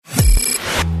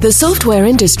The software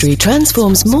industry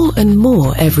transforms more and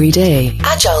more every day.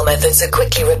 Agile methods are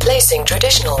quickly replacing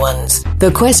traditional ones.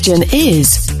 The question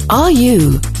is, are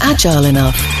you agile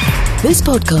enough? This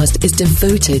podcast is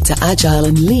devoted to agile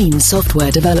and lean software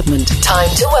development.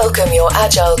 Time to welcome your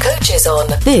agile coaches on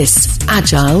This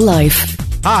Agile Life.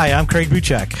 Hi, I'm Craig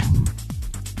Buchek.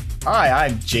 Hi,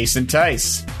 I'm Jason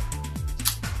Tice.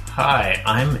 Hi,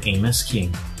 I'm Amos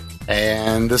King.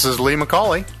 And this is Lee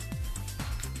McCauley.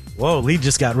 Whoa, Lee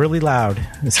just got really loud.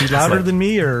 Is he louder than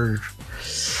me, or?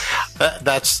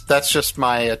 That's just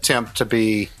my attempt to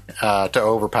be to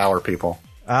overpower people.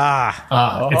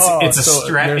 It's a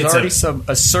strategy. There's already some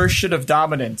assertion of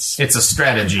dominance. It's a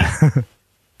strategy.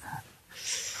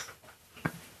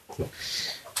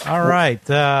 All right.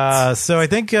 So I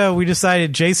think we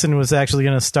decided Jason was actually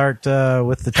going to start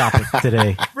with the topic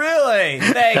today. Really?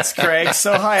 Thanks, Craig.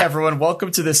 So, hi, everyone. Welcome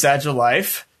to This Agile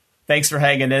Life. Thanks for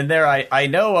hanging in there. I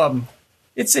know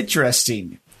it's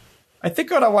interesting. I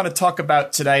think what I want to talk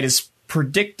about tonight is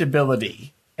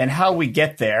predictability and how we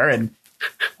get there. And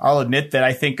I'll admit that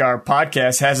I think our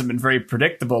podcast hasn't been very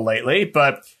predictable lately,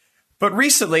 but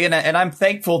recently, and I'm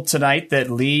thankful tonight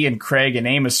that Lee and Craig and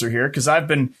Amos are here, because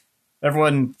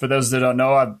everyone, for those that don't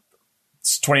know,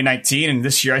 it's 2019, and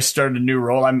this year I started a new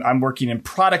role. I'm working in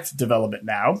product development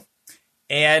now,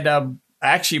 and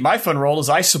actually, my fun role is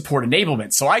I support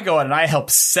enablement. So I go out and I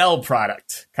help sell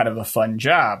product, kind of a fun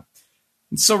job.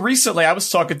 And so recently I was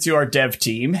talking to our dev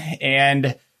team,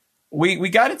 and we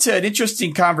got into an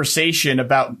interesting conversation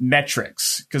about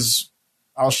metrics, because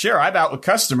I'm out with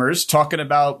customers talking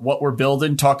about what we're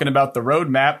building, talking about the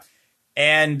roadmap.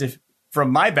 And from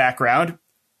my background,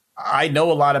 I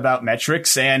know a lot about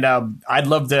metrics, and I'd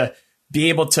love to be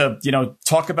able to,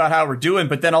 talk about how we're doing,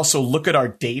 but then also look at our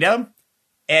data.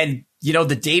 And,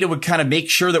 the data would kind of make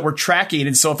sure that we're tracking.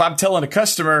 And so if I'm telling a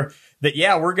customer that,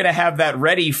 yeah, we're going to have that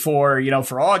ready for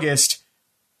August,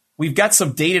 we've got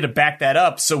some data to back that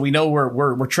up, so we know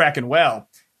we're tracking well.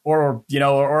 Or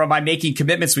am I making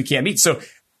commitments we can't meet? So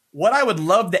what I would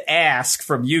love to ask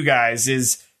from you guys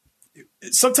is,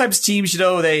 sometimes teams,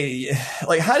 they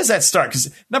like, how does that start?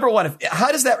 Because number one,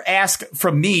 how does that ask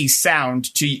from me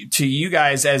sound to you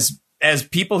guys as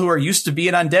people who are used to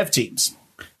being on dev teams?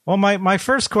 Well, my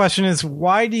first question is,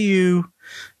 why do you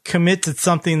commit to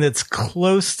something that's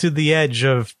close to the edge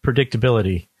of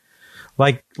predictability?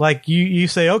 Like you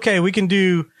say, okay, we can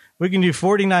do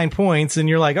 49 points, and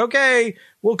you're like, okay,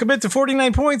 we'll commit to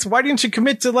 49 points. Why didn't you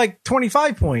commit to like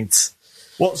 25 points?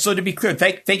 Well, so to be clear,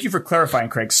 thank you for clarifying,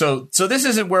 Craig. So this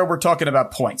isn't where we're talking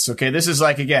about points. Okay, this is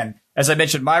like, again, as I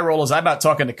mentioned, my role is I'm out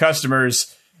talking to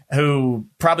customers who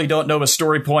probably don't know a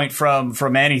story point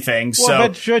from anything. Well,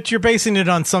 but you're basing it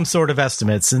on some sort of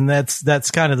estimates, and that's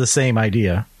kind of the same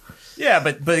idea. Yeah,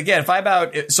 but again, if I'm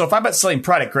out selling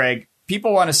product, Greg,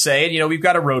 people want to say, we've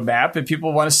got a roadmap, and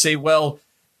people want to say, well,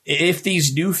 if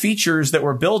these new features that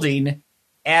we're building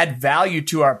add value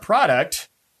to our product,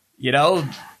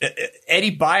 any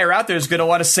buyer out there is going to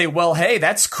want to say, well, hey,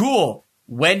 that's cool.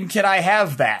 When can I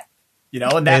have that?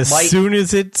 And that as soon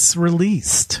as it's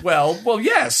released. Well,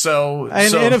 yeah.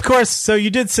 And of course, so you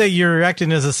did say you're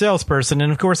acting as a salesperson,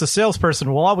 and of course, a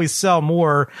salesperson will always sell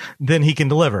more than he can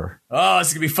deliver. Oh,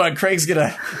 it's gonna be fun.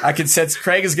 I can sense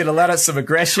Craig is gonna let out some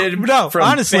aggression from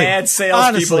honestly, bad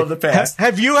salespeople of the past.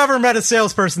 Have you ever met a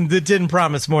salesperson that didn't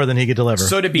promise more than he could deliver?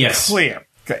 So to be clear.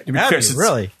 Okay, to be clear,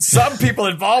 really? Some people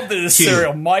involved in this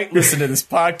serial might listen to this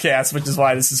podcast, which is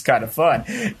why this is kind of fun.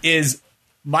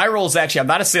 My role is actually, I'm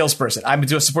not a salesperson. I'm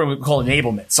doing support what we call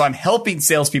enablement. So I'm helping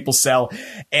salespeople sell,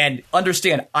 and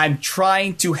understand I'm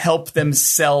trying to help them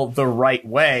sell the right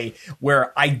way,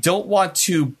 where I don't want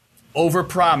to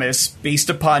overpromise based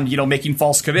upon, making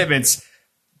false commitments.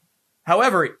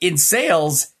 However, in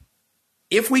sales,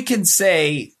 if we can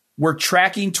say we're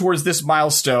tracking towards this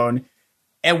milestone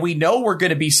and we know we're going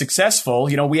to be successful,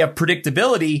 we have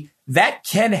predictability, that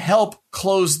can help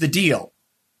close the deal.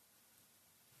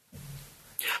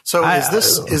 So is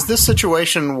this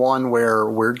situation one where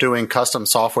we're doing custom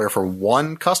software for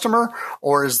one customer,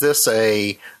 or is this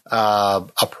a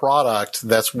product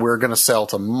we're going to sell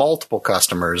to multiple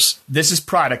customers? This is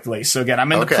product-based. So again,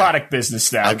 I'm in the product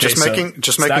business now. I'm just making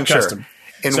sure. Custom.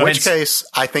 In which case,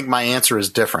 I think my answer is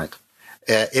different.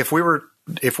 If we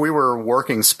were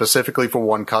working specifically for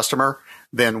one customer,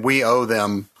 then we owe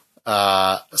them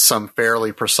some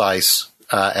fairly precise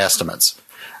estimates.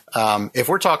 If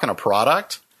we're talking a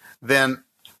product, then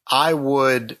I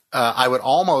would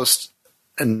almost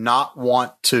not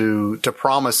want to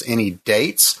promise any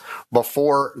dates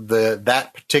before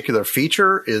that particular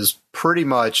feature is pretty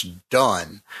much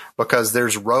done, because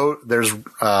there's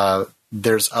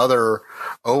there's other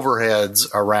overheads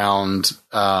around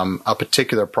a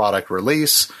particular product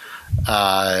release.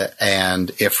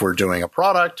 And if we're doing a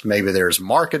product, maybe there's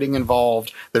marketing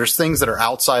involved. There's things that are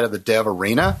outside of the dev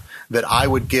arena that I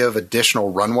would give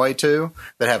additional runway to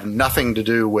that have nothing to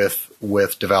do with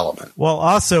development. Well,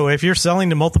 also, if you're selling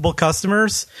to multiple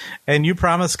customers and you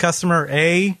promise customer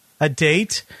A a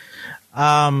date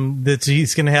that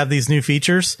he's going to have these new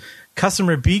features,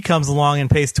 customer B comes along and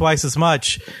pays twice as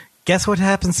much. Guess what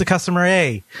happens to customer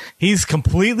A? He's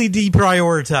completely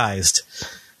deprioritized.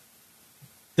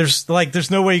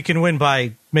 There's no way you can win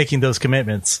by making those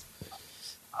commitments.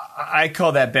 I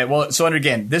call that bet. Well, so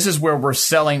again, this is where we're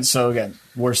selling. So again,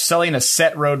 we're selling a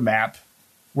set roadmap.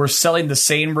 We're selling the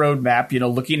same roadmap,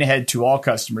 looking ahead to all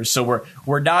customers. So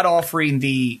we're not offering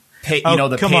the pay,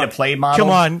 the pay to play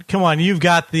model. Come on. You've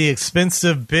got the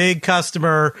expensive big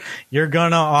customer. You're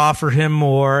going to offer him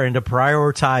more and to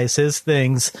prioritize his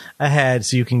things ahead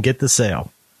so you can get the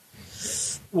sale.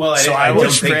 Well, so I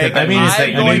don't think Craig, that means that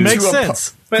it makes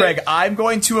sense. Craig, I'm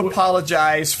going to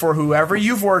apologize for whoever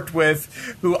you've worked with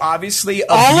who obviously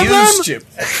abused you,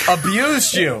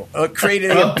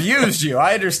 abused you.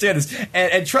 I understand this.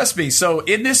 And trust me, so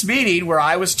in this meeting where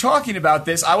I was talking about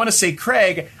this, I want to say,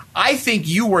 Craig, I think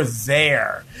you were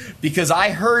there because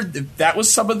I heard that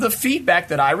was some of the feedback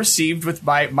that I received with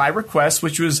my request,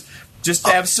 which was just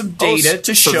to have some data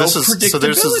to show predictability. So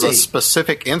this is a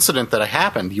specific incident that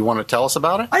happened. You want to tell us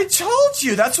about it? I told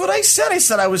you. That's what I said. I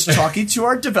said I was talking to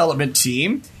our development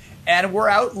team, and we're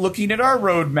out looking at our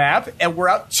roadmap, and we're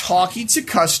out talking to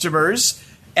customers,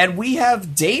 and we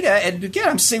have data. And again,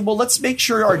 I'm saying, well, let's make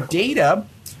sure our data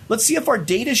 – let's see if our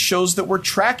data shows that we're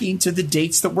tracking to the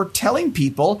dates that we're telling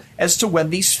people as to when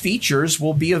these features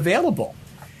will be available.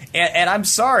 And I'm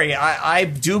sorry, I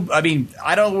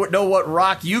don't know what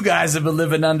rock you guys have been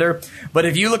living under, but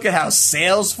if you look at how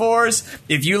Salesforce,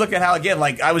 if you look at how, again,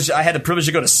 like I had the privilege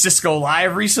to go to Cisco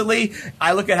Live recently.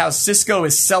 I look at how Cisco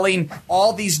is selling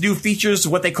all these new features,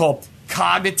 what they call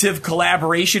cognitive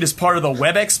collaboration as part of the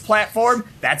WebEx platform.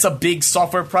 That's a big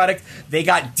software product. They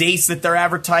got dates that their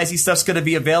advertising stuff's going to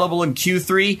be available in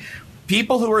Q3.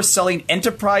 People who are selling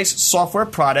enterprise software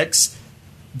products,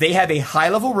 they have a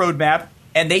high-level roadmap,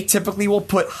 and they typically will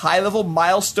put high-level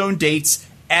milestone dates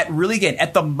at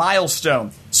the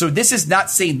milestone. So this is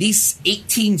not saying these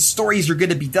 18 stories are going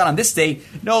to be done on this day.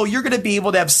 No, you're going to be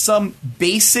able to have some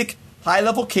basic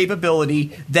high-level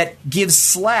capability that gives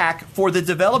slack for the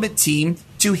development team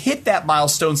to hit that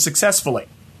milestone successfully.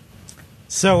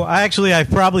 So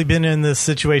I've probably been in this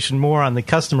situation more on the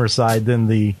customer side than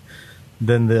the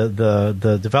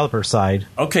developer side.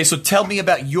 Okay, so tell me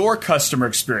about your customer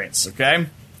experience, okay?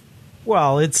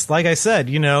 Well, it's like I said,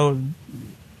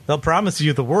 they'll promise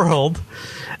you the world,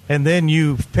 and then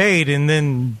you've paid, and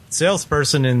then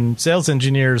salesperson and sales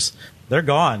engineers, they're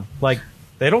gone. Like,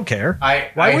 they don't care.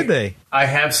 Why would they? I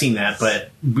have seen that, but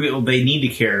they need to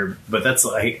care. But that's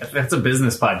a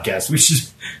business podcast. We should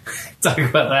talk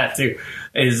about that too.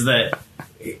 Is that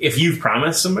if you've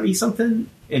promised somebody something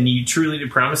and you truly did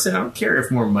promise it, I don't care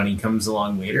if more money comes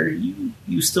along later.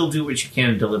 You still do what you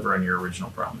can to deliver on your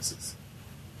original promises.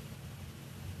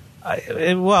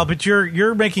 But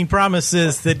you're making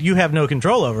promises that you have no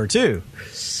control over too.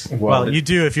 Well, you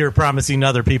do if you're promising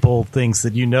other people things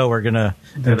that are going to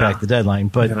impact the deadline.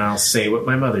 But then I'll say what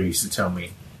my mother used to tell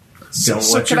me: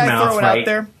 "Don't let your mouth write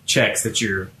checks that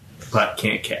your butt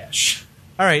can't cash."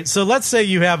 All right, so let's say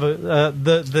you have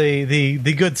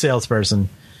the good salesperson,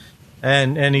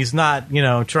 and he's not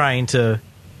trying to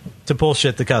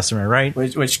bullshit the customer, right?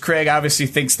 Which Craig obviously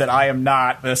thinks that I am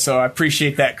not, so I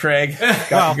appreciate that, Craig.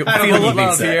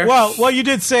 Well, you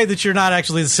did say that you're not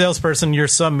actually the salesperson. You're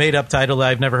some made-up title that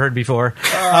I've never heard before.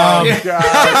 Oh,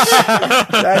 gosh.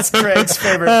 That's Craig's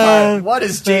favorite part. What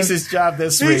is Jace's job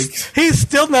this week? He's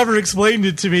still never explained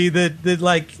it to me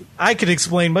that I could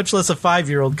explain, much less a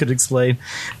 5-year-old could explain.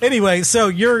 Anyway, so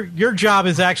your job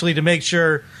is actually to make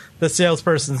sure the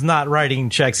salesperson's not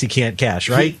writing checks he can't cash,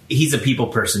 right? He's a people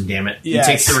person, damn it. Yes.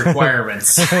 He takes the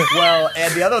requirements. Well,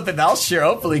 and the other thing I'll share,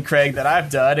 hopefully, Craig, that I've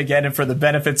done, again, and for the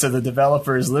benefits of the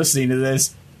developers listening to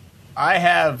this, I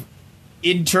have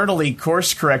internally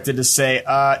course corrected to say,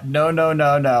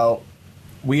 no.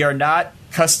 We are not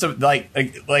custom. Like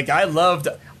I love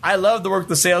the work with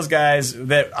the sales guys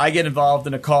that I get involved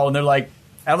in a call, and I'm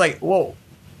like, whoa,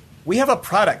 we have a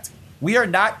product. We are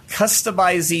not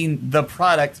customizing the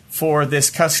product for this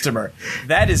customer.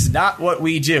 That is not what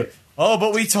we do. Oh,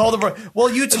 but we told them. Well,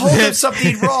 you told them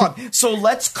something wrong. So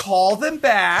let's call them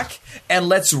back and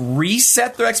let's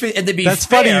reset their expectations. And to be fair,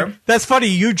 funny. That's funny.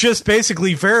 You just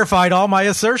basically verified all my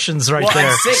assertions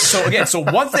there. So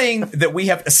one thing that we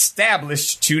have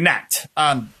established tonight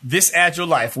on this Agile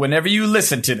Life, whenever you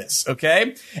listen to this,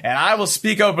 okay, and I will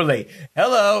speak openly.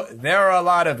 Hello, there are a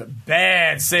lot of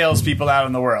bad salespeople out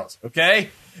in the world,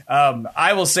 okay?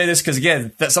 I will say this because,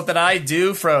 again, that's something I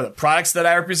do for the products that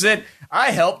I represent.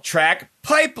 I help track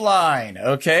pipeline,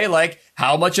 okay? Like,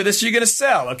 how much of this are you going to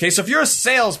sell? Okay, so if you're a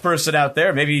salesperson out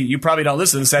there, maybe you probably don't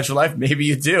listen to this Agile Life. Maybe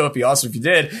you do. It'd be awesome if you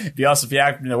did. It'd be awesome if you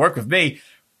happened to work with me.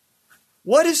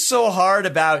 What is so hard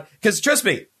about – because trust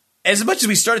me, as much as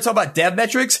we started talking about dev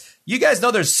metrics, you guys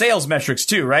know there's sales metrics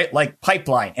too, right? Like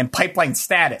pipeline and pipeline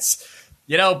status.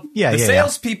 You know, the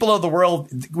salespeople of the world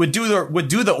would do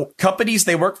the companies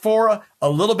they work for a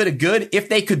little bit of good if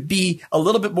they could be a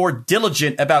little bit more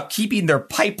diligent about keeping their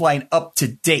pipeline up to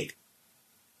date.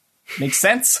 Make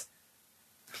sense?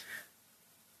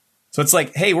 So it's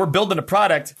like, hey, we're building a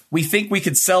product. We think we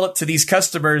could sell it to these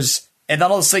customers. And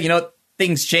then all of a sudden, you know,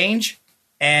 things change.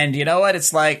 And you know what?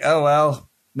 It's like, oh, well,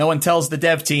 no one tells the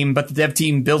dev team, but the dev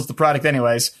team builds the product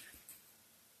anyways.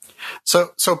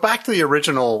 So back to the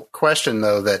original question,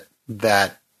 though,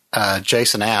 that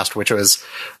Jason asked, which was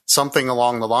something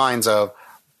along the lines of,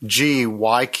 gee,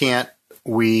 why can't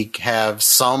we have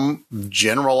some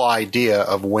general idea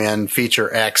of when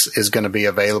feature X is going to be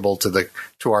available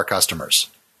to our customers?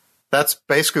 That's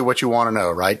basically what you want to know,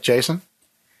 right, Jason?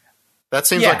 That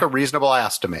seems like a reasonable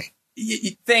ask to me.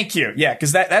 Thank you. Yeah,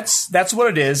 because that's what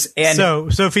it is. And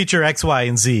so feature X, Y,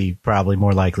 and Z probably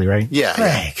more likely, right?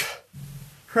 Yeah.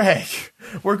 Craig,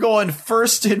 we're going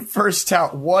first in, first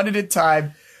out, one at a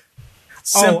time.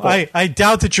 Simple. Oh, I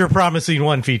doubt that you're promising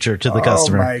one feature to the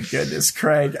customer. Oh, my goodness,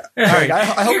 Craig.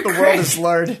 I hope the world has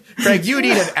learned. Craig, you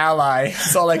need an ally.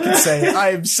 That's all I can say.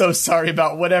 I am so sorry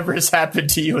about whatever has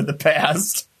happened to you in the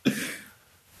past.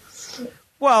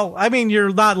 Well, I mean,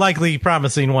 you're not likely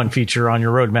promising one feature on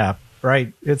your roadmap,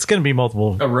 right? It's going to be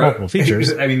multiple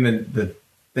features. I mean, the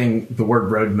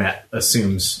word roadmap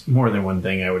assumes more than one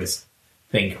thing, I would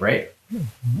think, right?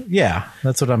 Yeah,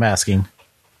 that's what I'm asking.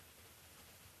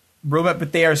 Roadmap,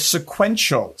 but they are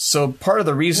sequential. So part of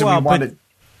the reason we wanted...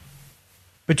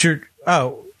 But you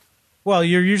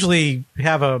usually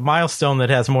have a milestone that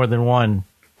has more than one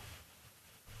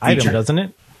item, doesn't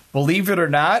it? Believe it or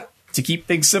not, to keep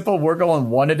things simple, we're going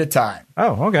one at a time.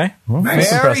 Oh, okay. Well,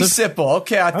 very simple.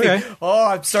 Okay, I think. Oh,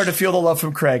 I'm starting to feel the love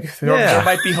from Craig. There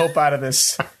might be hope out of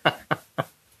this.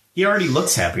 He already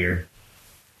looks happier.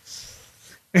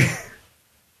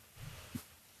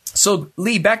 So,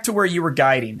 Lee, back to where you were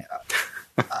guiding.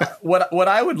 What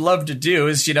I would love to do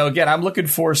is, again, I'm looking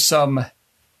for some.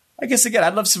 I guess again,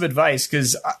 I'd love some advice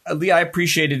because Lee, I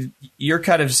appreciated your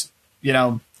kind of,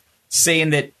 saying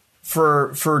that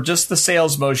for just the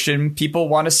sales motion, people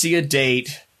want to see a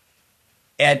date,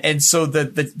 and so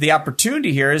the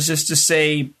opportunity here is just to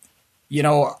say,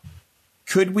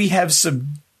 could we have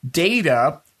some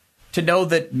data to know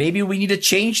that maybe we need to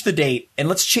change the date, and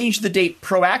let's change the date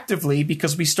proactively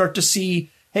because we start to see,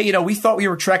 hey, we thought we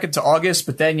were tracking to August,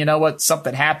 but then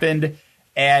something happened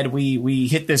and we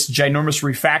hit this ginormous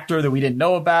refactor that we didn't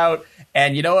know about.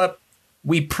 And you know what?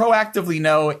 We proactively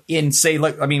know in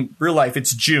real life,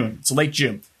 it's June. It's late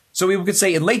June. So we could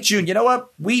say in late June, you know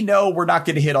what? We know we're not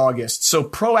going to hit August. So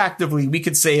proactively, we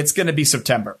could say it's going to be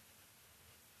September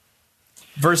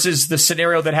versus the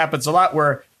scenario that happens a lot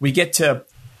where we get to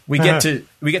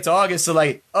August, so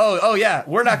like, oh yeah,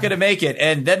 we're not going to make it.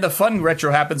 And then the fun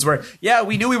retro happens where, yeah,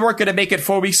 we knew we weren't going to make it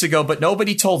 4 weeks ago, but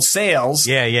nobody told sales.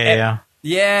 Yeah. And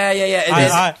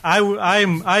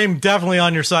I'm definitely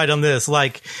on your side on this.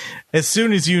 Like, as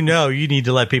soon as you need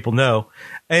to let people know.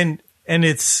 And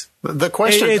it's the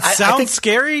question. It sounds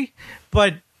scary,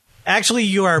 but actually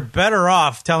you are better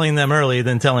off telling them early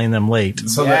than telling them late.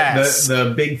 So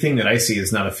the big thing that I see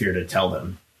is not a fear to tell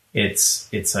them. It's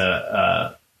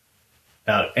an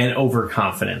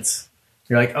overconfidence.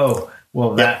 You're like, oh,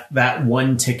 well, that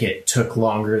one ticket took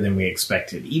longer than we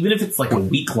expected, even if it's like a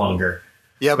week longer.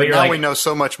 Yeah, but now we know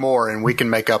so much more, and we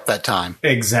can make up that time.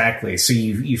 Exactly. So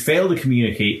you fail to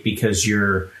communicate because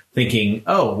you're thinking,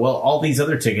 oh, well, all these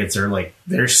other tickets are like,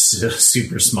 they're so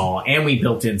super small, and we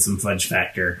built in some fudge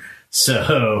factor,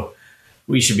 so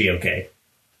we should be okay.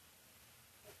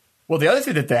 Well, the other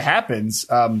thing that happens,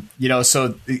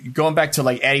 so going back to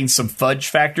like adding some fudge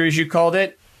factor, as you called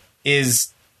it,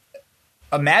 is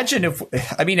imagine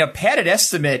a padded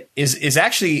estimate is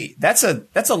actually that's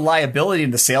a liability in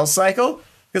the sales cycle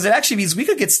because it actually means we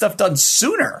could get stuff done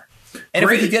sooner. And if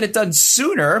we could get it done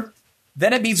sooner,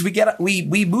 then it means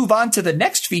we move on to the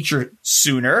next feature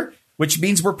sooner, which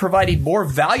means we're providing more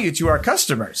value to our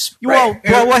customers. Well,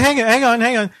 hang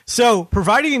on. So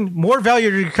providing more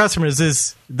value to your customers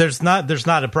is there's not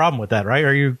a problem with that, right?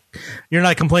 You're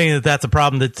not complaining that that's a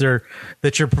problem that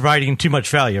you're providing too much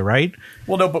value, right?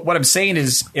 Well, no, but what I'm saying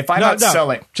is if I'm not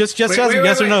selling, just yes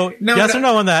or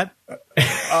no on that.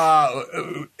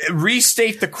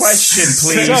 Restate the question,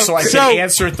 please, so I can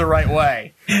answer it the right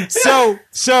way. So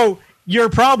your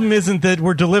problem isn't that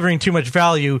we're delivering too much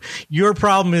value. Your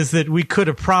problem is that we could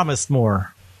have promised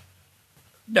more.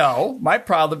 No, my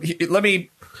problem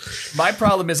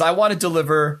is I want to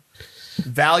deliver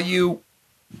value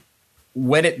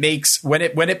when it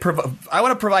I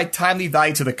want to provide timely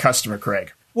value to the customer,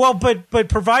 Craig. Well, but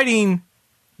providing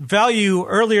value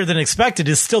earlier than expected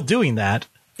is still doing that.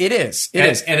 It is.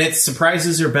 And its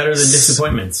surprises are better than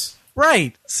disappointments.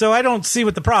 Right. So I don't see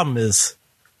what the problem is.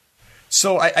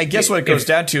 So I guess what it goes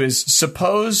down to is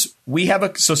suppose we have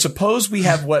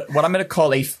what I'm going to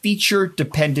call a feature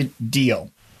dependent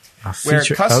deal, where a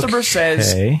customer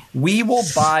says we will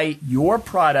buy your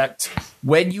product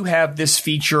when you have this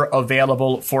feature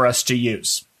available for us to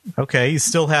use. Okay, you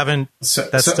still haven't.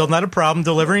 That's still not a problem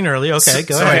delivering early. Okay,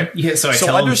 go ahead.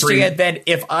 So understand that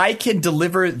if I can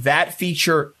deliver that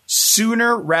feature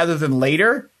sooner rather than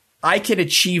later, I can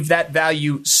achieve that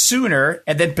value sooner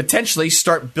and then potentially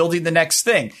start building the next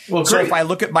thing. Well, so if I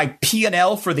look at my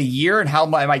P&L for the year and how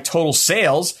my total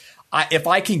sales, if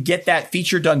I can get that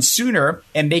feature done sooner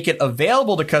and make it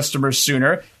available to customers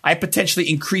sooner, I potentially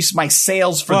increase my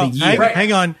sales for the year.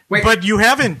 Hang on. Wait. But you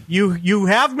haven't. You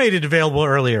have made it available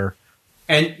earlier.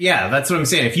 And yeah, that's what I'm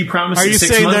saying. If you promise it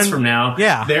 6 months from now,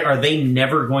 are they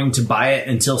never going to buy it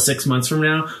until 6 months from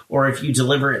now? Or if you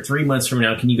deliver it 3 months from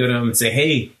now, can you go to them and say,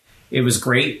 hey, it was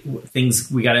great.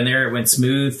 We got in there. It went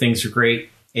smooth. Things were great.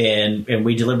 And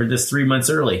we delivered this 3 months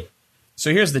early.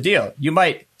 So here's the deal. You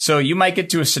might get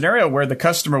to a scenario where the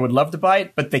customer would love to buy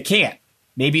it, but they can't.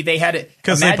 Maybe they had it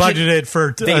because they budgeted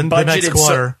for the next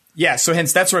quarter. So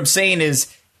hence that's what I'm saying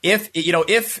is if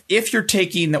you're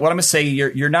taking what I'm going to say,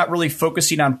 you're not really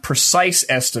focusing on precise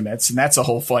estimates, and that's a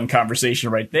whole fun conversation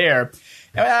right there.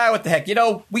 What the heck?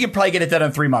 We can probably get it done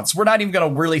in 3 months. We're not even going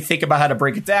to really think about how to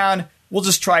break it down. We'll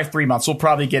just try 3 months. We'll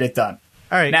probably get it done.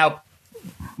 All right. Now,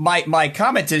 my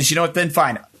comment is, then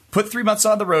fine. Put 3 months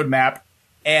on the roadmap,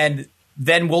 and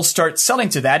then we'll start selling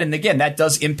to that. And again, that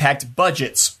does impact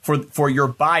budgets for your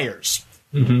buyers.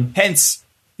 Mm-hmm. Hence,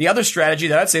 the other strategy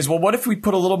that I'd say is, well, what if we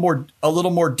put a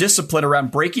little more discipline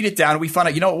around breaking it down? And we find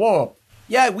out,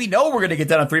 we know we're going to get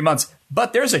done in 3 months,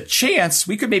 but there's a chance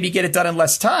we could maybe get it done in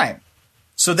less time.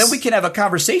 So then we can have a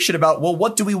conversation about,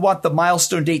 what do we want the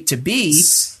milestone date to be?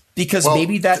 Because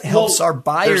maybe that helps our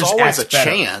buyers. There's always a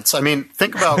chance. I mean,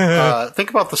 think about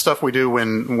the stuff we do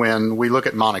when we look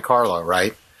at Monte Carlo,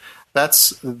 right?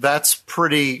 That's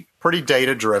pretty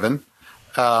data driven.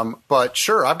 But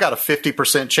sure, I've got a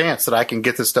 50% chance that I can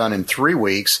get this done in 3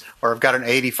 weeks, or I've got an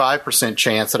 85%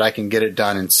 chance that I can get it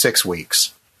done in 6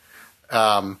 weeks.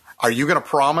 Are you going to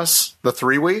promise the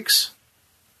 3 weeks?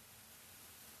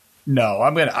 No,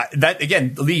 I'm gonna. That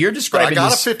again, Lee, you're describing. But I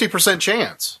got a 50%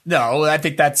 chance. No, I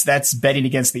think that's betting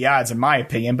against the odds, in my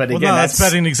opinion. But again, that's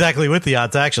betting exactly with the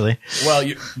odds, actually. Well,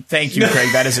 thank you,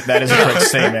 Craig. That is a correct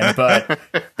statement. But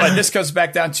this comes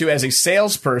back down to, as a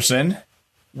salesperson,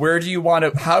 where do you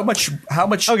want to? How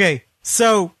much? Okay,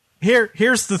 so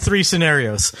here's the 3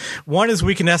 scenarios. One is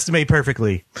we can estimate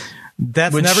perfectly.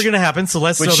 That's never going to happen, so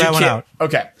let's throw that one out.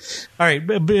 Okay. All right,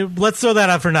 let's throw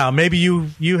that out for now. Maybe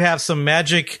you have some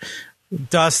magic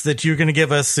dust that you're going to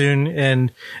give us soon,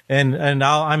 and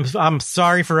I'm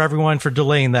sorry for everyone for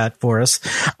delaying that for us.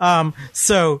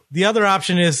 So the other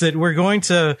option is that we're going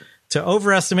to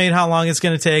overestimate how long it's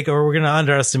going to take, or we're going to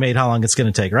underestimate how long it's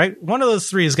going to take, right? One of those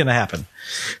 3 is going to happen.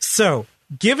 So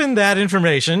given that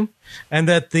information, and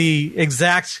that the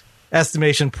exact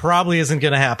estimation probably isn't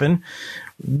going to happen,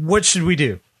 what should we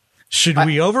do? Should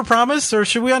we overpromise or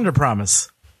should we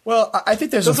underpromise? Well, I think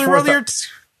there's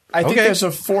there's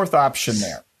a fourth option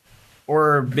there,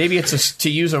 or maybe it's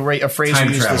to use a phrase we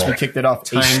used as we kicked it off.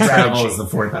 Time travel is the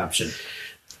fourth option.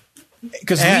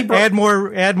 Because add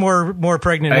more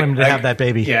pregnant women to have that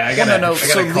baby. Yeah, I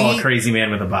gotta call a crazy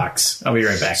man with a box. I'll be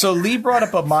right back. So Lee brought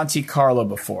up a Monte Carlo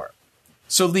before.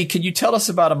 So Lee, can you tell us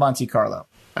about a Monte Carlo?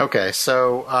 Okay,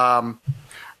 so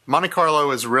Monte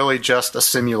Carlo is really just a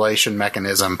simulation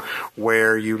mechanism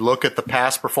where you look at the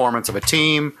past performance of a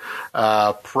team,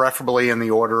 preferably in the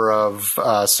order of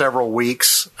several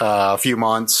weeks, a few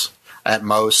months at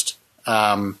most,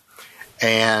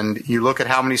 and you look at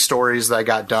how many stories that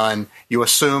got done, you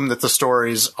assume that the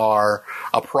stories are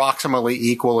approximately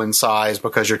equal in size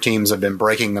because your teams have been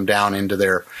breaking them down into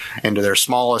their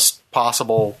smallest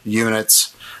possible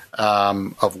units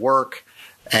of work.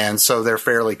 And so they're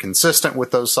fairly consistent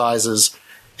with those sizes.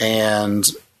 And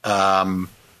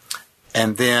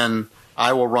then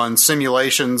I will run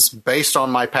simulations based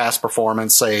on my past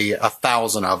performance, say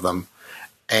 1,000 of them,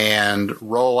 and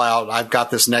roll out. I've got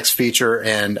this next feature,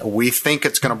 and we think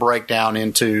it's going to break down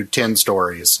into 10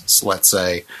 stories, let's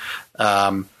say.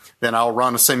 Then I'll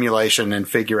run a simulation and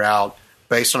figure out,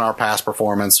 based on our past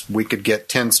performance, we could get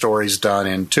 10 stories done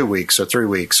in 2 weeks or 3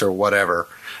 weeks or whatever,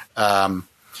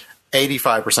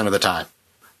 85% of the time.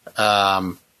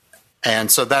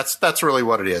 And so that's really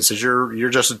what it is you're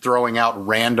just throwing out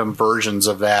random versions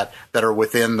of that are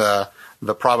within the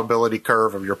probability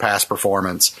curve of your past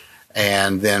performance,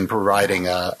 and then providing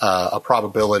a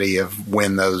probability of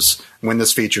when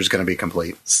this feature is going to be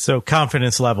complete. So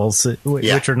confidence levels,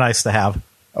 which are nice to have.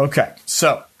 Okay,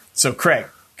 so Craig,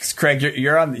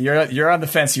 you're on the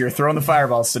fence. You're throwing the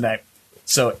fireballs tonight.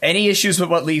 So any issues with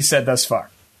what Lee said thus far?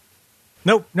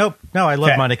 Nope. No, I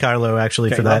love Monte Carlo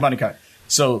actually for that. Love Monte Carlo.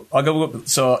 So I'll go.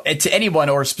 So to anyone,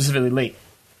 or specifically Lee,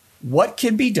 what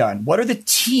can be done? What are the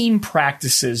team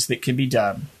practices that can be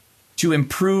done to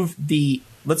improve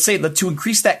to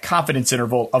increase that confidence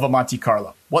interval of a Monte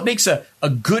Carlo? What makes a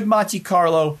good Monte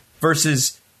Carlo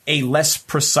versus a less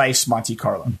precise Monte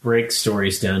Carlo? Break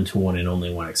stories down to one and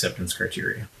only one acceptance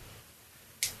criteria.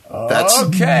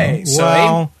 Okay.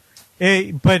 Well,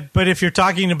 but if you're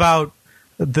talking about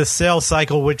the sales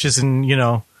cycle, which is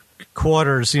in,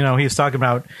 quarters, he was talking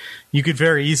about, you could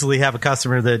very easily have a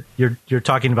customer that you're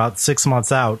talking about 6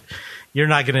 months out. You're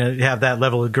not going to have that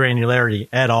level of granularity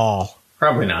at all.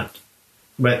 Probably not.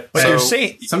 But you're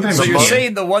saying sometimes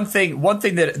the one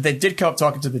thing that did come up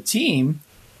talking to the team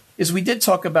is we did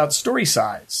talk about story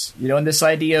size, and this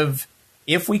idea of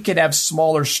if we could have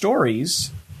smaller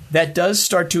stories, that does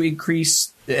start to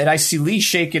increase. And I see Lee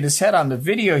shaking his head on the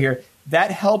video here. That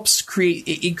helps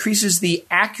it increases the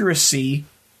accuracy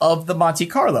of the Monte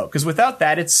Carlo, because without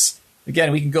that, it's,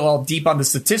 again, we can go all deep on the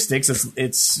statistics.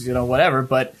 It's whatever,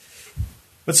 but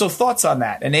so thoughts on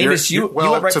that? And Amos, you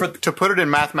went right to put it in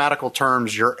mathematical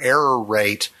terms, your error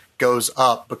rate goes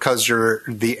up because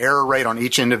the error rate on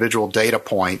each individual data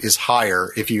point is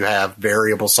higher if you have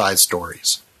variable size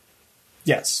stories.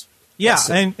 Yes. Yeah,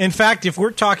 and in fact, if we're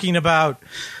talking about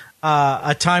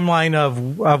a timeline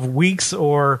of weeks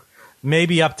or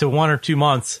maybe up to 1 or 2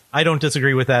 months, I don't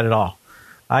disagree with that at all.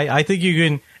 I think you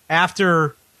can,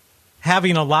 after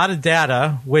having a lot of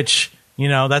data, which,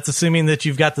 that's assuming that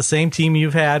you've got the same team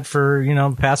you've had for,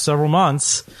 the past several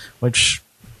months, which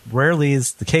rarely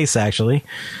is the case, actually.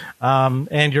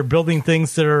 And you're building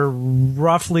things that are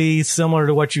roughly similar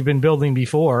to what you've been building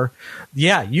before.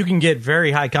 Yeah, you can get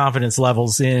very high confidence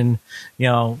levels in,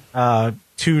 2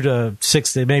 to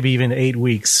 6 to maybe even 8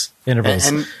 weeks intervals.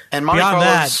 And beyond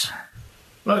that,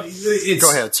 well,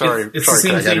 go ahead. Sorry, it's the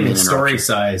same thing in story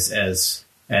size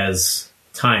as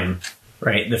time,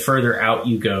 right? The further out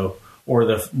you go, or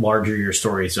the larger your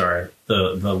stories are,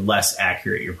 the less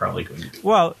accurate you're probably going to be.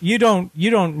 Well, you don't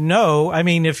know. I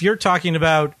mean, if you're talking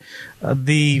about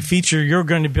the feature you're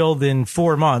going to build in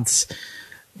 4 months,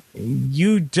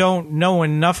 you don't know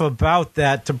enough about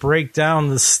that to break down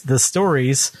the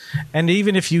stories. And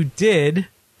even if you did,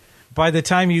 by the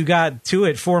time you got to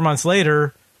it 4 months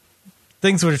later,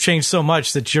 things would have changed so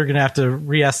much that you're going to have to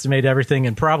reestimate everything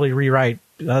and probably rewrite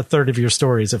a third of your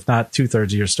stories, if not 2/3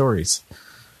 of your stories.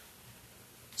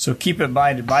 So keep in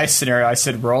mind, in my scenario, I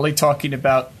said we're only talking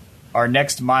about our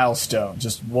next milestone,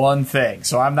 just one thing.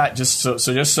 So I'm not just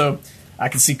so I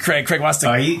can see Craig. Craig wants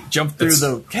to jump through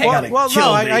the.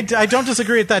 I don't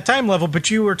disagree at that time level,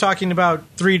 but you were talking about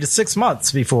 3 to 6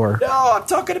 months before. No, I'm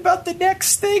talking about the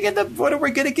next thing and what are we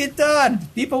going to get done?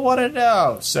 People want to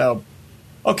know. So,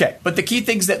 okay, but the key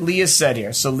things that Leah said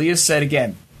here. So Leah said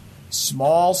again,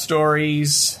 small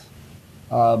stories.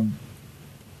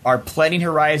 Our planning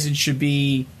horizon should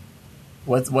be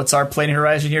what's our planning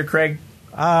horizon here, Craig?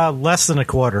 Less than a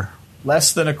quarter.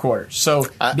 Less than a quarter. So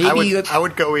maybe I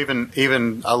would go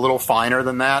even a little finer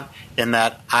than that. In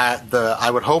that,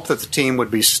 I would hope that the team would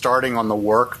be starting on the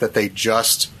work that they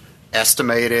just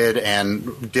estimated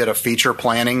and did a feature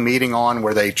planning meeting on,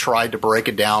 where they tried to break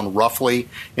it down roughly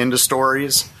into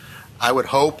stories. I would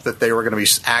hope that they were going to be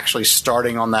actually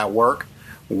starting on that work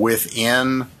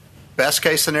within, best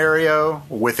case scenario,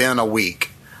 within a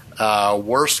week.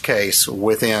 Worst case,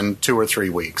 within 2 or 3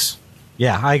 weeks.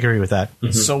 Yeah, I agree with that.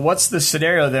 Mm-hmm. So what's the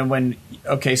scenario then when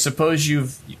okay, suppose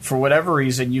for whatever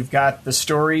reason, you've got the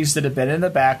stories that have been in the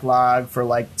backlog for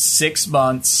like 6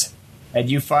 months, and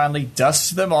you finally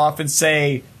dust them off and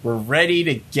say, we're ready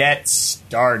to get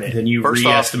started. Then you First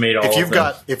re-estimate off, all of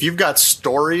them. if you've got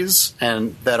stories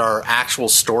and that are actual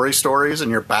stories in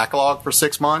your backlog for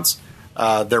 6 months,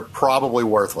 they're probably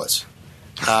worthless.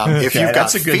 If you've got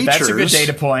that's a good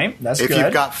data point. If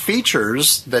you've got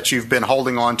features that you've been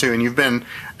holding on to, and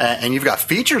you've got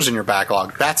features in your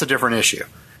backlog, that's a different issue.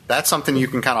 That's something you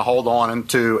can kind of hold on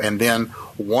to, and then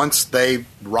once they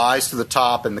rise to the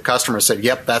top, and the customer said,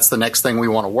 "Yep, that's the next thing we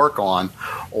want to work on,"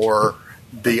 or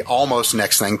the almost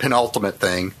next thing, penultimate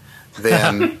thing,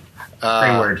 then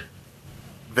Great word.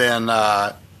 Then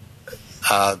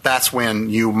that's when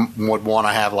you would want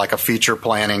to have like a feature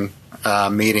planning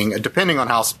meeting, depending on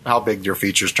how big your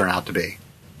features turn out to be.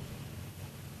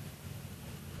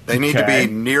 They need to be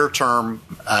near term,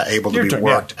 able to be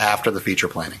worked after the feature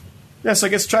planning. Yeah, so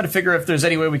I guess try to figure if there's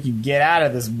any way we can get out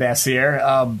of this mess here.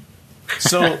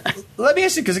 So let me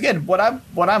ask you, because again, what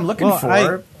I'm looking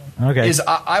for is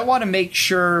I want to make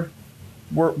sure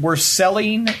we're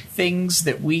selling things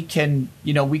that we can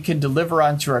deliver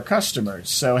on to our customers.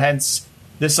 So hence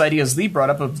this idea, as Lee brought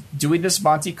up, of doing this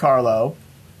Monte Carlo,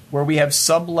 where we have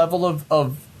some level of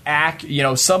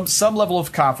some level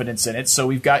of confidence in it. So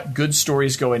we've got good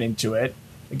stories going into it.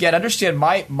 Again, understand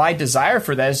my desire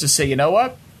for that is to say, you know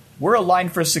what? We're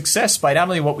aligned for success by not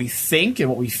only what we think and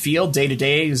what we feel day to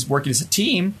day is working as a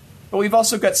team, but we've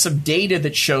also got some data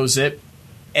that shows it.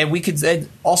 And we could then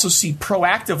also see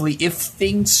proactively if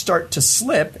things start to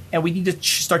slip and we need to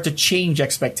start to change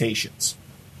expectations.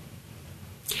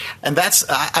 And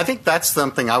I think that's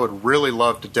something I would really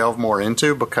love to delve more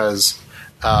into, because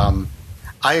I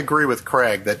agree with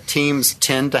Craig that teams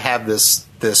tend to have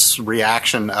this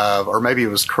reaction of, or maybe it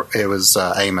was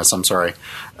Amos, I'm sorry,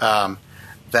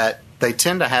 that they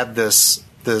tend to have this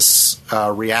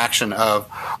reaction of,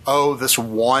 oh, this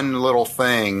one little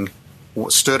thing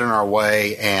stood in our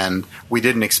way and we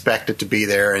didn't expect it to be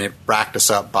there, and it racked us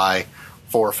up by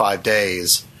 4 or 5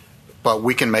 days, but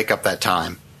we can make up that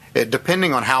time.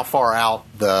 Depending on how far out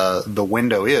the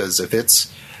window is, if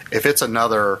it's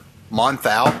another month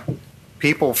out,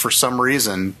 people for some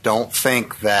reason don't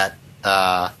think that's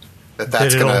gonna.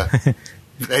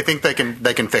 They think they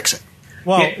can fix it.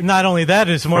 Well, not only that,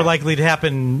 it's more likely to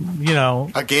happen,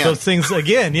 again. Those things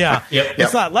again, yeah. Yep.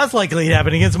 It's not less likely to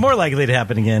happen again, it's more likely to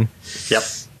happen again. Yep.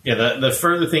 Yeah, the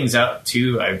further things out,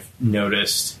 too, I've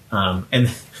noticed, and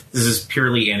this is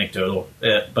purely anecdotal,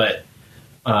 but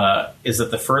is that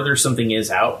the further something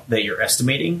is out that you're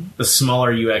estimating, the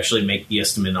smaller you actually make the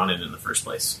estimate on it in the first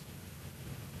place.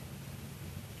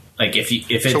 Like if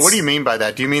it's, so what do you mean by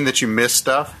that? Do you mean that you miss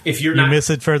stuff? If you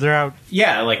miss it further out?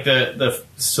 Yeah, like the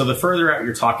further out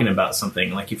you're talking about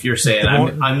something, like if you're saying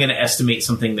I'm going to estimate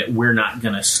something that we're not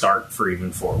going to start for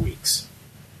even 4 weeks,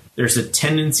 there's a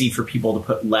tendency for people to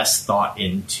put less thought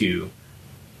into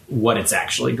what it's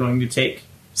actually going to take.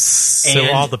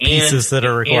 So all the pieces that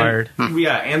are required.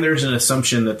 And there's an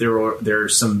assumption that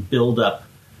there's some buildup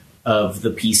of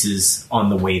the pieces on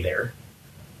the way there.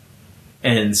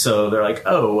 And so they're like,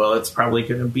 oh, well, it's probably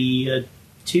going to be a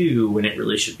 2 when it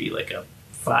really should be like a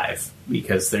 5,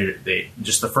 because they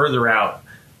just the further out,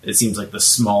 it seems like the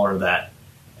smaller that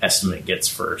estimate gets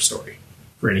for a story,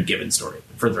 for any given story,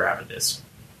 the further out it is.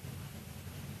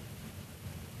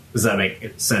 Does that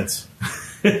make sense?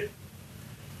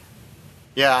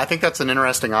 Yeah, I think that's an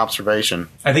interesting observation.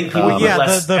 I think people put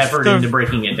less effort into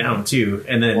breaking it down too,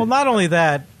 and then not only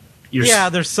that.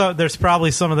 There's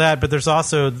probably some of that, but there's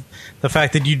also the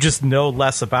fact that you just know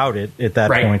less about it at that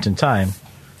point in time,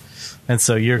 and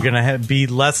so you're going to be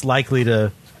less likely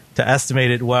to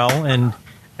estimate it well,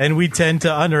 and we tend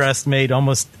to underestimate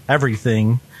almost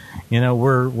everything.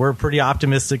 We're pretty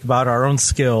optimistic about our own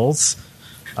skills,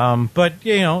 but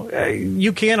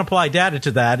you can apply data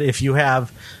to that if you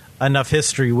have enough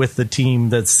history with the team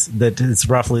that is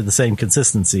roughly the same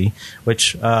consistency,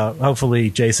 which hopefully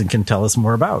Jason can tell us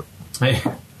more about.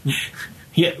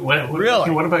 Yeah.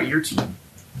 What about your team?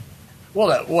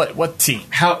 Well, what team?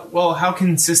 How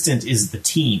consistent is the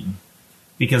team?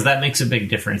 Because that makes a big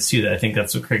difference too. I think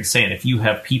that's what Craig's saying. If you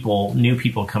have new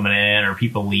people coming in or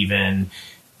people leaving,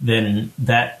 then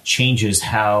that changes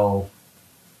how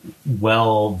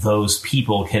well those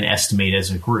people can estimate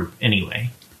as a group. Anyway.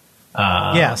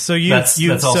 So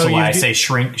that's also why I say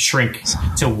shrink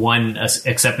to one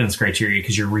acceptance criteria,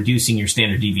 because you're reducing your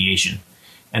standard deviation.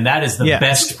 And that is the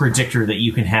best predictor that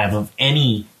you can have of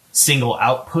any single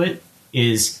output,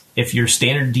 is if your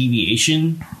standard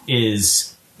deviation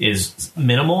is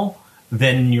minimal,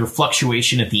 then your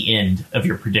fluctuation at the end of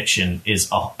your prediction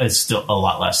is still a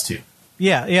lot less too.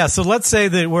 Yeah. So let's say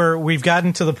that we've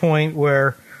gotten to the point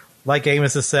where, like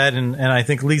Amos has said, and I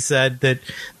think Lee said,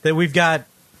 that we've got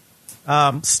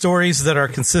stories that are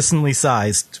consistently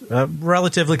sized,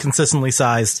 relatively consistently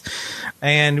sized,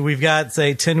 and we've got,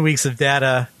 say, 10 weeks of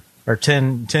data or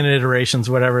 10 iterations,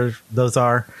 whatever those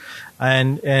are,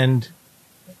 and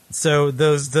so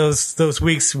those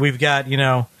weeks we've got,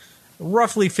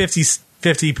 roughly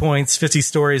 50 points, 50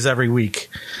 stories every week.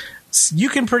 You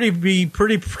can be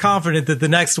pretty confident that the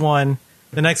next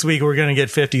week we're going to get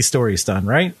 50 stories done,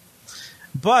 right?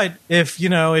 But if you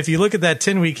look at that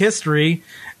 10-week history,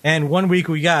 and one week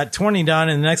we got 20 done,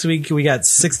 and the next week we got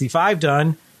 65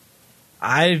 done,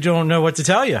 I don't know what to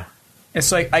tell you.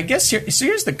 It's like, I guess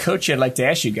here's the coach I'd like to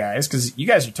ask you guys, because you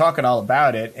guys are talking all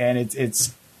about it, and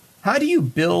it's how do you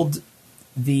build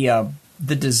the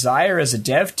desire as a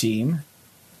dev team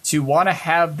to want to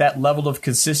have that level of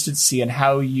consistency in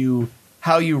how you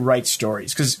write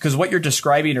stories? Because what you're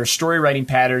describing are story writing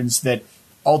patterns that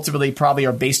ultimately probably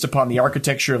are based upon the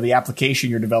architecture of the application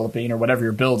you're developing or whatever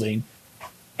you're building.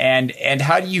 And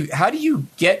how do you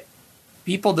get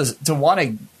people to want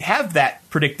to have that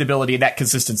predictability and that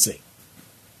consistency?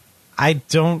 I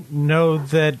don't know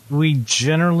that we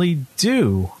generally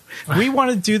do. We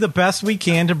want to do the best we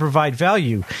can to provide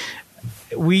value.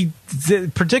 The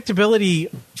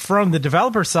predictability from the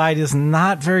developer side is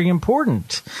not very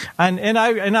important, and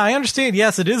I understand.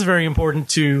 Yes, it is very important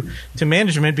to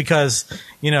management, because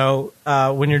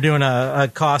when you're doing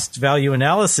a cost value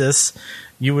analysis,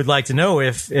 you would like to know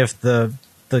if the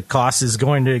cost is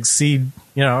going to exceed,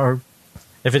 or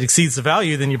if it exceeds the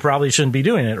value, then you probably shouldn't be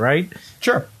doing it, right?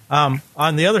 Sure.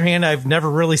 On the other hand, I've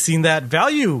never really seen that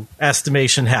value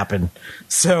estimation happen.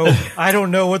 So I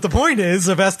don't know what the point is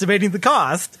of estimating the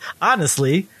cost,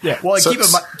 honestly. Yeah. Well,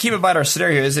 keep in mind our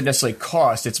scenario isn't necessarily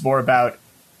cost. It's more about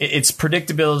its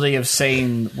predictability of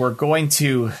saying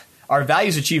our value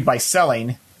is achieved by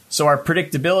selling. So our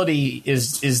predictability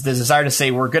is the desire to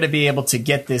say we're going to be able to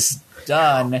get this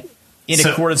done in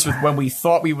accordance with when we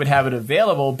thought we would have it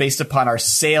available based upon our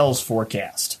sales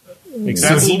forecast.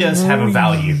 Exactly. So he does have a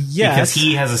value, yes, because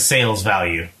he has a sales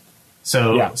value.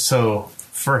 So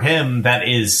for him, that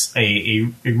is a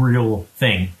real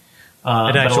thing.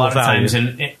 But a lot of times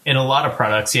in a lot of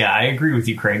products, I agree with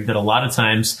you, Craig, that a lot of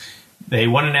times they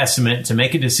want an estimate to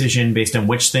make a decision based on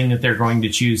which thing that they're going to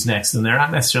choose next, and they're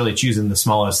not necessarily choosing the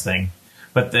smallest thing,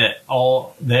 but that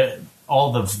all the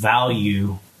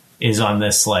value is on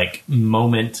this like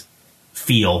moment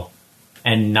feel.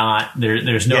 And not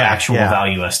there's no actual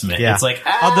value estimate. Yeah. It's like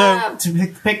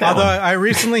pick that one. I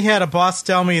recently had a boss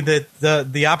tell me that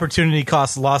the opportunity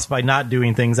cost lost by not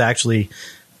doing things actually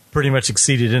pretty much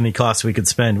exceeded any cost we could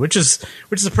spend, which is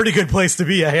a pretty good place to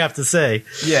be, I have to say.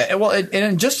 Yeah, well,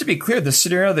 and just to be clear, the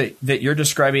scenario that you're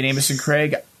describing, Amos and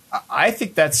Craig, I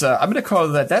think that's I'm going to call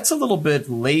that's a little bit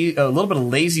of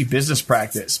lazy business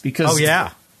practice, because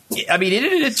I mean, in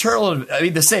an internal. I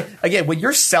mean, the same again. When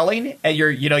you're selling and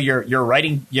you're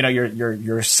writing,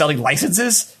 you're selling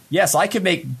licenses. Yes, I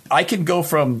can go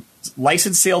from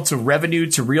license sale to revenue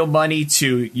to real money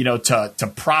to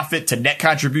to profit to net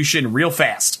contribution real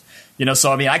fast.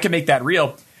 So I mean, I can make that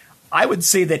real. I would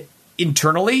say that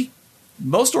internally,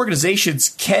 most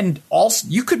organizations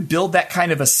you could build that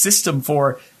kind of a system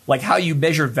for like how you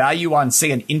measure value on,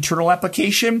 say, an internal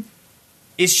application.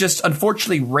 It's just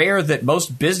unfortunately rare that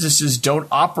most businesses don't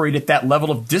operate at that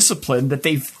level of discipline that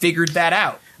they've figured that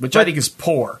out, which I think is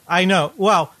poor. I know.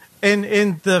 Well, and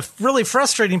the really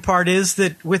frustrating part is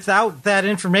that without that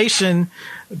information,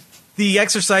 the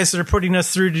exercise they're putting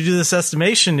us through to do this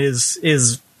estimation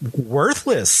is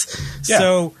worthless.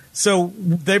 Yeah. So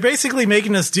they're basically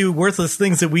making us do worthless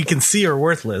things that we can see are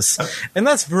worthless. And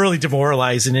that's really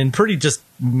demoralizing and pretty just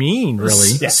mean, really.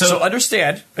 Yeah. So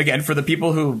understand, again, for the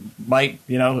people who might,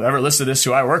 ever listen to this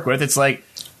who I work with, it's like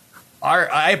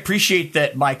I appreciate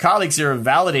that my colleagues here have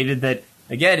validated that,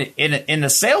 again, in the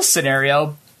sales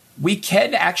scenario, we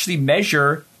can actually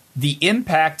measure the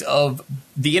impact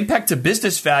to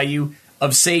business value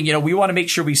of saying, we want to make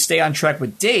sure we stay on track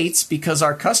with dates because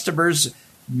our customers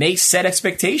may set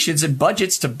expectations and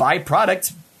budgets to buy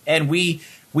product, and we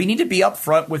need to be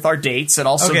upfront with our dates, and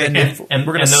also and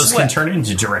those can turn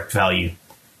into direct value.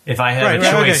 If I have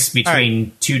a choice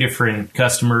between two different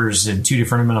customers and two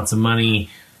different amounts of money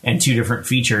and two different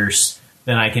features,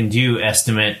 then I can do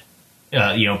estimate,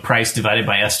 price divided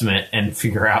by estimate, and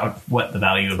figure out what the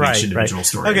value of each individual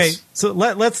story is. Okay, so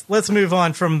let's move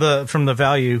on from the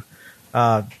value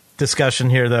discussion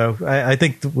here, though. I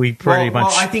think we pretty much.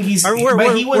 Well, I think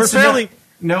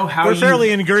know how we're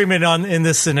fairly in agreement in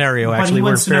this scenario. Actually,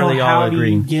 we're fairly all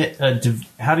agreeing.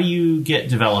 How do you get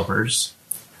developers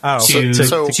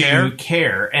to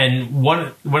care? And one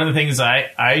of the things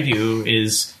I do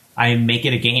is I make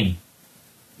it a game.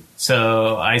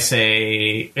 So I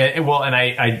say, well, and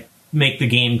I make the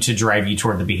game to drive you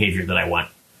toward the behavior that I want.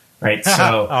 Right.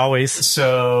 So always.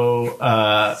 So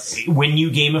when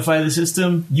you gamify the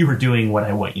system, you are doing what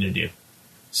I want you to do.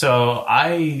 So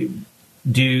I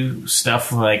do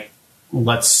stuff like,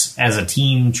 let's as a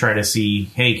team try to see,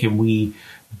 hey, can we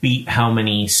beat how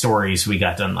many stories we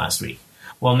got done last week?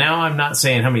 Well, now I'm not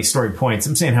saying how many story points.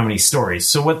 I'm saying how many stories.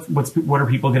 So what are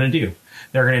people going to do?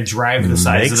 They're going to drive the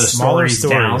size of the stories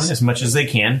down as much as they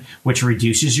can, which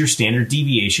reduces your standard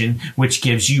deviation, which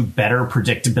gives you better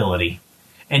predictability.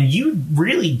 And you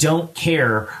really don't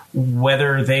care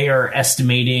whether they are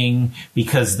estimating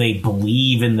because they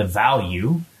believe in the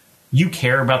value. You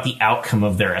care about the outcome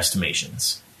of their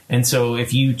estimations. And so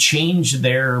if you change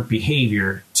their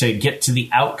behavior to get to the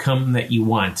outcome that you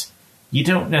want, you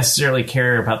don't necessarily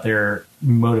care about their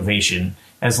motivation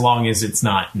as long as it's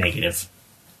not negative.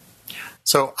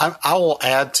 So I will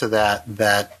add to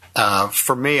that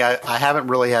for me, I haven't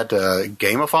really had to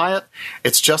gamify it.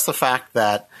 It's just the fact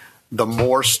that the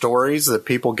more stories that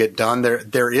people get done,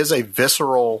 there is a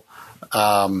visceral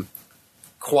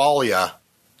qualia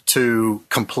to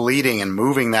completing and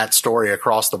moving that story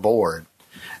across the board.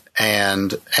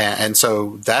 And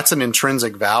so that's an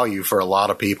intrinsic value for a lot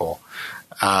of people.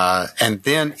 And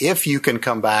then if you can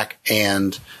come back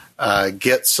and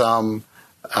get some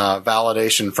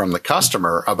validation from the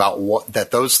customer about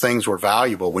that those things were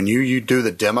valuable, when you do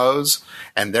the demos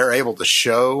and they're able to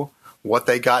show what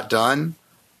they got done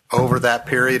over that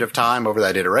period of time, over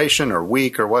that iteration or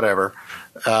week or whatever,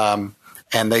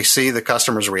 and they see the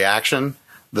customer's reaction,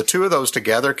 the two of those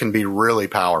together can be really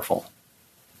powerful.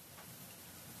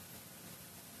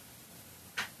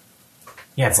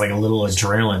 Yeah, it's like a little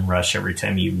adrenaline rush every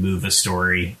time you move a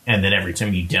story and then every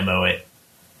time you demo it.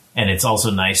 And it's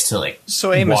also nice to Amos,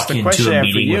 walk the question into I a have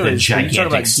for meeting you with a is, when you talk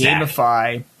about gigantic stack.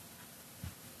 gamify.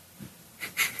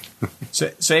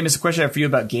 So Amos, the question I have for you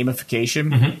about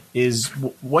gamification is,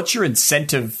 what's your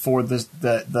incentive for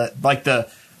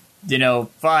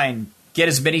fine, get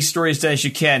as many stories done as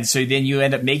you can, so then you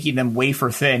end up making them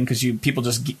wafer thin because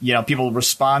people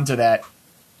respond to that.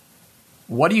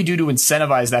 What do you do to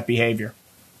incentivize that behavior,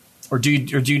 or do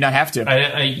you not have to?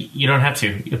 You don't have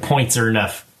to. The points are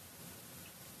enough.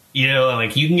 You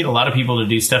can get a lot of people to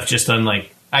do stuff just on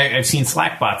I've seen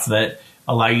Slack bots that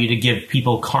allow you to give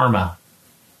people karma.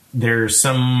 There's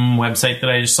some website that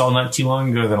I just saw not too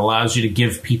long ago that allows you to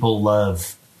give people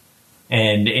love.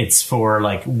 And it's for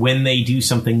when they do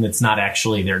something that's not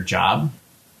actually their job.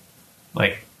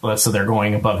 So they're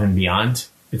going above and beyond.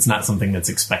 It's not something that's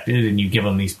expected, and you give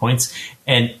them these points,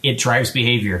 and it drives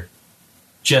behavior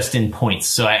just in points.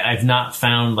 So I've not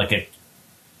found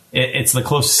it's the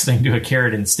closest thing to a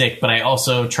carrot and stick, but I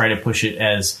also try to push it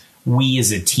as we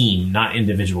as a team, not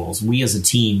individuals. We as a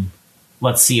team,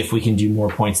 let's see if we can do more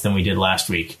points than we did last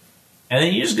week. And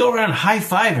then you just go around high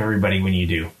five everybody when you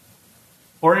do.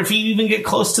 Or if you even get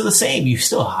close to the same, you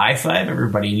still high five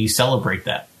everybody and you celebrate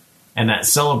that. And that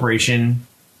celebration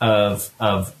of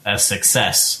a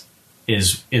success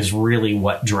is really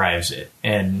what drives it.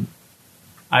 And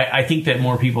I think that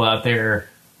more people out there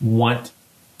want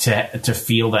to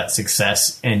feel that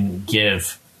success and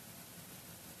give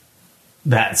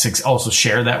that, also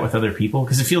share that with other people,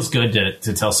 because it feels good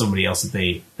to tell somebody else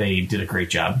that they did a great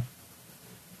job.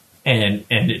 And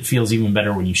it feels even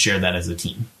better when you share that as a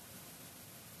team.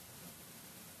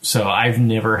 So I've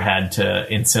never had to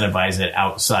incentivize it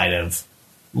outside of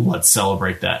let's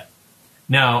celebrate that.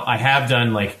 Now, I have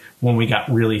done when we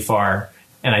got really far,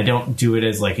 and I don't do it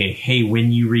as hey,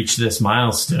 when you reach this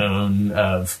milestone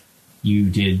of you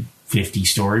did 50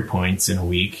 story points in a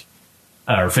week,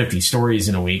 or 50 stories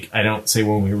in a week. I don't say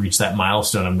when we reach that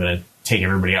milestone, I'm going to take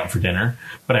everybody out for dinner,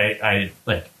 but I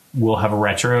we'll have a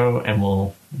retro and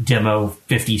we'll demo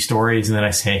 50 stories. And then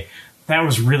I say, that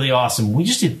was really awesome. We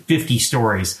just did 50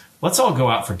 stories. Let's all go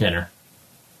out for dinner.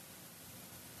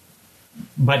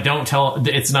 But don't tell,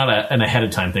 it's not an ahead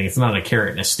of time thing. It's not a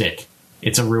carrot and a stick.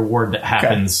 It's a reward that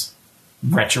happens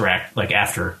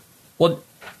after. Well,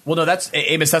 no, that's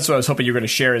Amos. That's what I was hoping you were going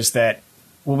to share, is that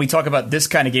when we talk about this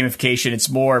kind of gamification,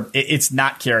 it's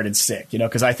not carrot and stick,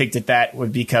 because I think that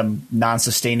would become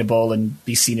non-sustainable and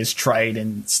be seen as trite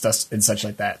and stuff and such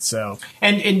like that. So,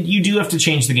 and you do have to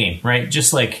change the game, right?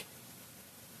 Just like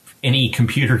any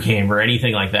computer game or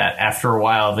anything like that. After a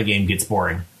while, the game gets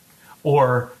boring,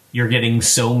 or you're getting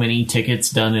so many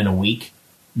tickets done in a week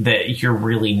that you're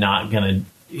really not going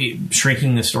to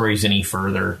shrinking the stories any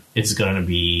further is going to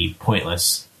be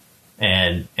pointless.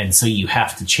 And so you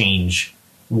have to change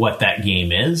what that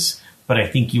game is. But I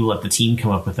think you let the team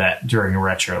come up with that during a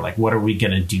retro. Like, what are we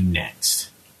going to do next?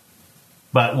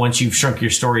 But once you've shrunk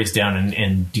your stories down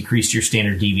and decreased your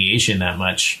standard deviation that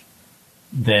much,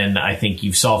 then I think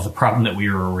you've solved the problem that we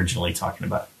were originally talking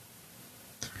about.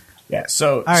 Yeah.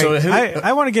 So, all right,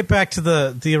 I want to get back to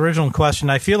the original question.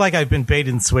 I feel like I've been bait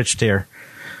and switched here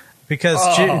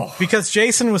because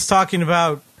Jason was talking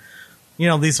about,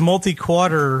 these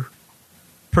multi-quarter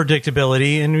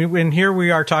predictability, and here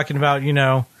we are talking about,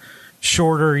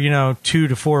 shorter, 2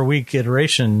 to 4 week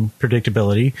iteration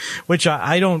predictability, which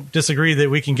I don't disagree that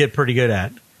we can get pretty good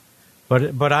at.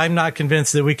 But I'm not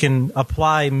convinced that we can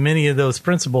apply many of those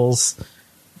principles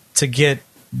to get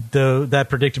that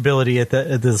predictability at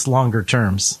this longer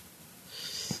terms.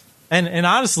 And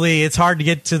honestly, it's hard to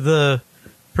get to the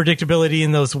predictability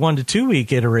in those 1 to 2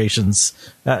 week iterations.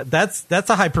 That's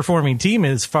a high performing team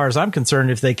as far as I'm concerned,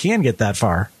 if they can get that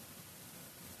far.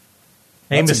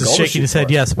 Amos is shaking his head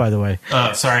yes, by the way.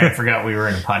 Oh, sorry, I forgot we were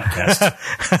in a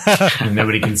podcast. And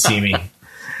nobody can see me.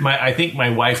 I think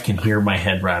my wife can hear my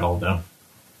head rattle, though.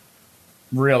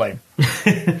 Really?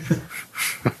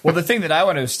 Well, the thing that I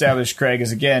want to establish, Craig,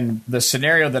 is, again, the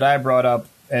scenario that I brought up,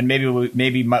 and maybe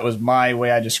was my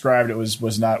way I described it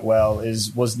was not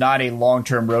was not a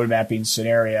long-term road mapping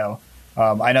scenario.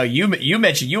 I know you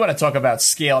mentioned you want to talk about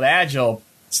Scaled Agile.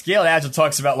 Scaled Agile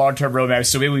talks about long-term roadmaps,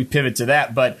 so maybe we pivot to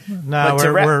that. But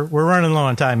we're running low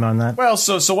on time on that. Well,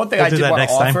 so one thing I did want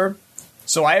to offer.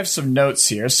 So I have some notes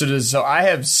here. So I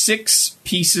have 6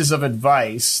 pieces of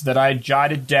advice that I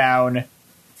jotted down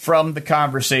from the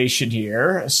conversation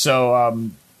here.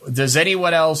 So does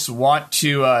anyone else want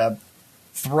to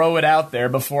throw it out there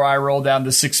before I roll down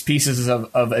the 6 pieces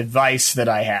of advice that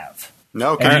I have?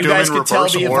 No, can you do them in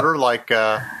reverse order, like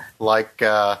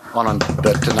on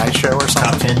the Tonight Show or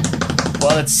something? Top 10.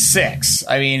 Well, it's 6.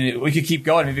 I mean, we could keep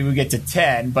going. Maybe we get to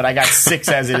 10, but I got 6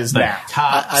 as it is now.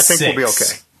 I think we'll be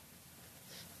okay.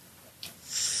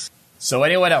 So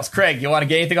anyone else? Craig, you want to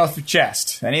get anything off your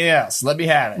chest? Anything else? Let me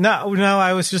have it. No,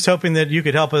 I was just hoping that you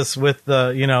could help us with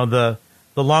the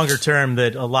longer term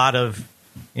that a lot of,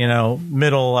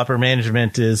 middle upper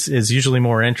management is usually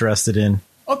more interested in.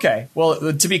 Okay.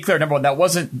 Well, to be clear, number one, that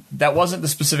wasn't the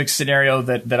specific scenario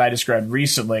that I described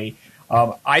recently.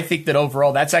 I think that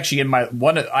overall, that's actually in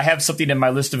I have something in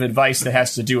my list of advice that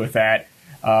has to do with that.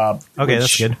 Okay,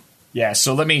 that's good. Yeah.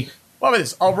 So let me. Well,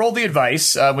 I'll roll the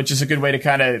advice, which is a good way to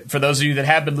kind of, for those of you that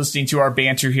have been listening to our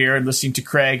banter here and listening to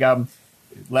Craig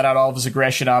let out all of his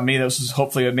aggression on me. This was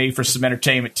hopefully made for some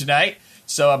entertainment tonight.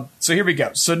 So here we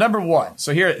go. So number 1.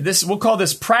 So here, we'll call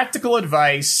this practical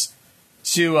advice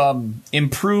to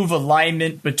improve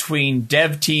alignment between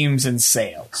dev teams and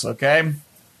sales. Okay.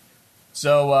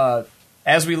 So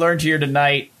as we learned here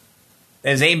tonight,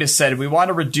 as Amos said, we want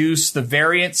to reduce the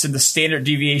variance and the standard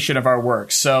deviation of our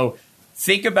work. So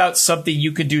think about something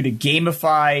you can do to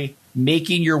gamify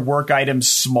making your work items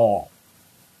small.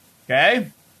 Okay?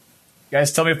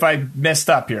 Guys, tell me if I messed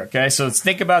up here. Okay? So let's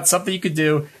think about something you could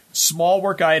do, small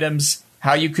work items,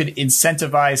 how you could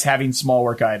incentivize having small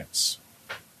work items.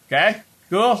 Okay?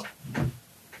 Cool?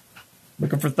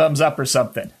 Looking for thumbs up or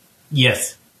something.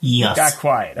 Yes. Got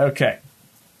quiet. Okay.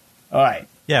 All right.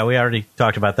 Yeah, we already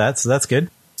talked about that, so that's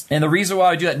good. And the reason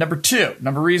why I do that,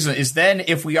 number reason is then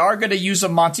if we are going to use a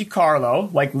Monte Carlo,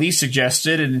 like Lee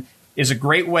suggested, and is a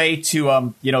great way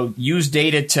to use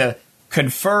data to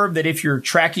confirm that if you're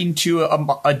tracking to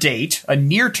a date, a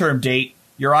near-term date,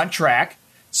 you're on track.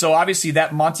 So obviously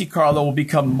that Monte Carlo will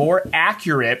become more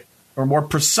accurate or more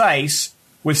precise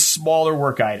with smaller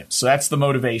work items. So that's the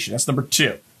motivation. That's number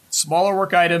 2. Smaller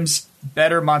work items,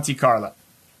 better Monte Carlo.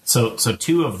 So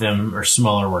 2 of them are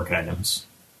smaller work items.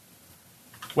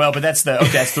 Well, but that's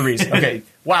the reason. Okay.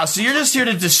 Wow. So you're just here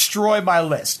to destroy my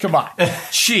list. Come on.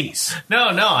 Jeez. No.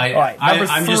 All right, number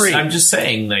 3. I'm just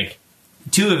saying, like,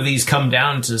 2 of these come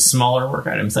down to smaller work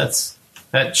items.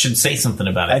 That should say something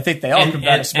about it. I think they all come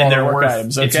down to smaller work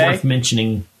items. Okay. It's worth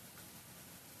mentioning.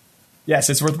 Yes,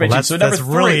 it's worth mentioning. So that's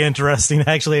really interesting,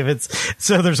 actually. If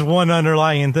there's one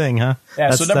underlying thing, huh?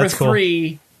 Yeah. So number 3.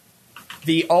 Cool.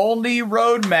 The only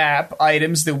roadmap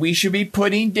items that we should be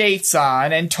putting dates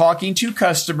on and talking to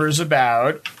customers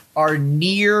about are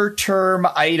near-term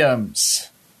items.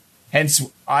 Hence,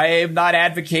 I am not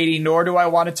advocating, nor do I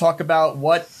want to talk about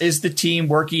what is the team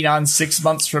working on 6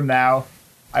 months from now.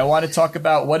 I want to talk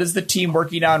about what is the team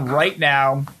working on right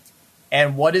now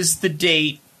and what is the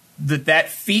date that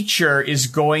feature is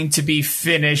going to be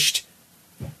finished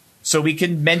so we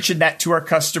can mention that to our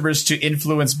customers to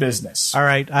influence business. All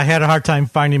right. I had a hard time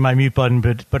finding my mute button,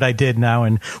 but I did now.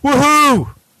 And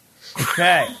woohoo!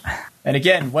 Okay. And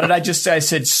again, what did I just say? I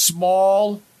said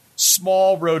small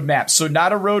roadmap. So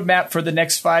not a roadmap for the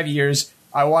next 5 years.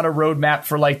 I want a roadmap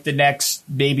for like the next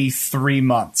maybe 3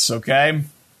 months. Okay.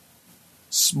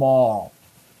 Small.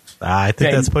 I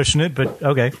think that's pushing it, but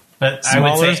okay. But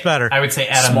smaller is better. I would say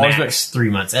at a max 3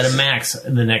 months. At a max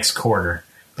the next quarter.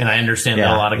 And I understand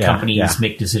that a lot of companies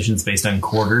make decisions based on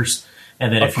quarters.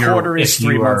 And then if quarter is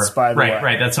 3 months, by the way.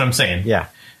 Right, that's what I'm saying. Yeah.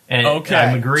 And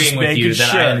I'm agreeing with you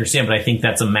that I understand, but I think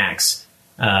that's a max.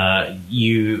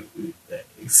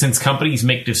 Since companies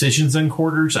make decisions on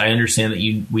quarters, I understand that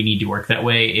we need to work that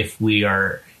way if we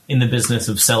are in the business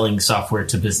of selling software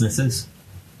to businesses.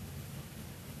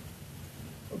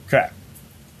 Okay.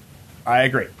 I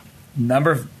agree.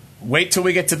 Wait till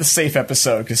we get to the SAFE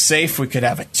episode, because SAFE, we could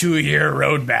have a 2-year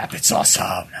roadmap. It's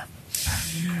awesome.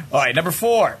 All right, number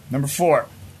four.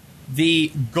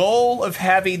 The goal of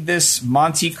having this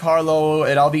Monte Carlo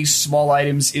and all these small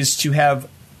items is to have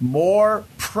more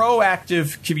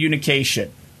proactive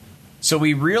communication. So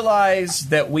we realize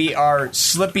that we are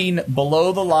slipping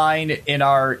below the line in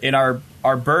our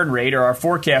burn rate or our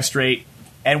forecast rate,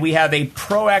 and we have a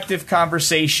proactive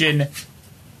conversation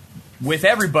with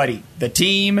everybody, the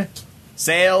team,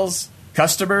 sales,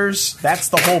 customers. That's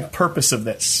the whole purpose of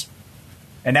this.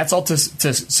 And that's all to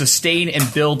sustain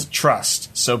and build trust.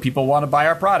 So people want to buy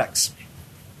our products.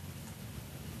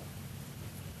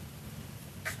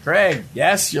 Craig,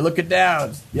 yes, you're looking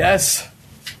down. Yes.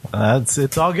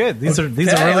 It's all good. These are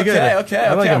really good. Okay.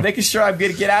 I'm making sure I'm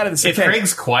going to get out of this. If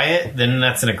Craig's quiet, then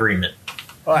that's an agreement.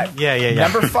 All right. Yeah.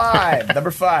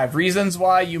 Number five, reasons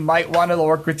why you might want to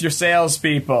work with your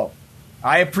salespeople.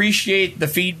 I appreciate the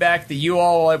feedback that you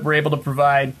all were able to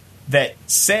provide that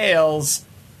sales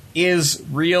is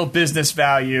real business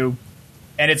value,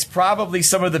 and it's probably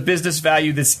some of the business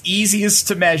value that's easiest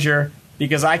to measure,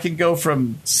 because I can go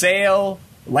from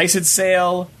license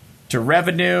sale, to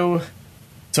revenue,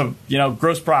 to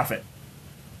gross profit.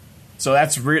 So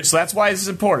that's why this is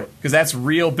important, because that's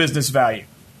real business value.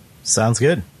 Sounds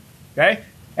good. Okay,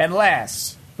 and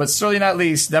last but certainly not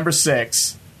least, number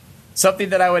 6. Something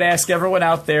that I would ask everyone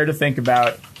out there to think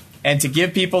about and to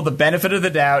give people the benefit of the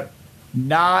doubt.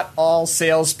 Not all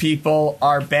salespeople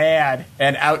are bad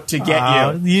and out to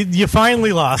get you. You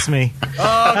finally lost me. Okay.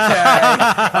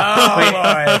 Oh,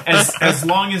 boy. As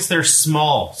long as they're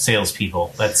small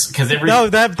salespeople. That's because no,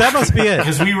 that must be it.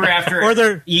 Because we were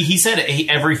after. He said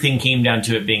everything came down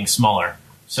to it being smaller.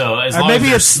 So as long as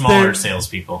they're smaller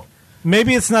salespeople.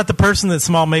 Maybe it's not the person that's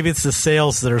small. Maybe it's the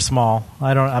sales that are small.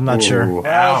 I'm not sure.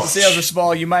 Well, if the sales are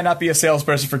small, you might not be a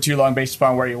salesperson for too long based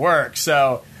upon where you work.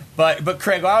 So, but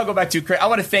Craig, I'll go back to Craig. I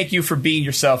want to thank you for being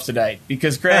yourself tonight,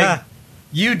 because Craig,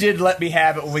 you did let me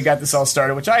have it when we got this all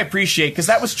started, which I appreciate, because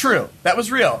that was true. That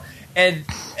was real. And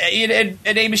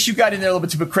Amos, you got in there a little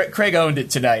bit too, but Craig owned it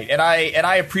tonight, and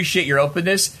I appreciate your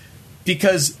openness,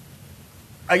 because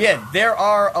again, there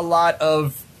are a lot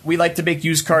of. We like to make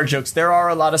used car jokes. There are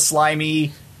a lot of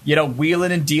slimy,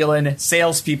 wheeling and dealing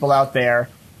salespeople out there.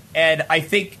 And I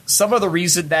think some of the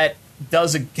reason that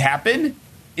doesn't happen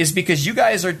is because you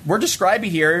guys we're describing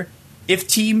here, if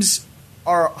teams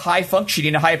are high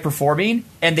functioning and high performing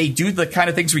and they do the kind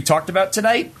of things we talked about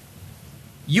tonight,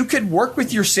 you can work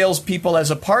with your salespeople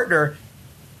as a partner,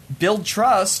 build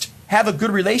trust, have a good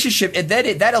relationship, and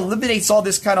then that eliminates all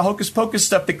this kind of hocus pocus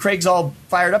stuff that Craig's all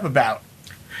fired up about.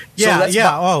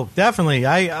 Oh, definitely.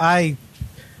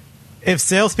 If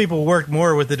salespeople work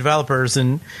more with the developers,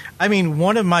 and I mean,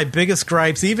 one of my biggest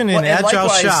gripes, even in agile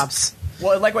shops.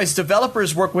 Well, likewise,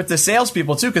 developers work with the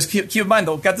salespeople too. Because keep in mind,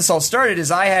 what got this all started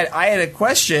is I had a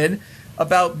question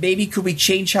about maybe could we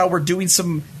change how we're doing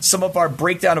some of our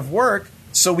breakdown of work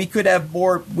so we could have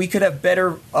a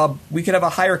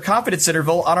higher confidence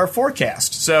interval on our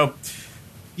forecast. So.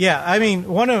 Yeah, I mean,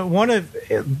 one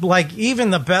of like even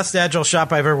the best agile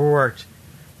shop I've ever worked,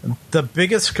 the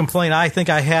biggest complaint I think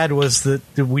I had was that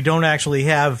we don't actually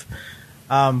have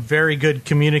very good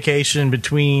communication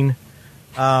between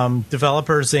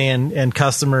developers and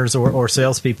customers or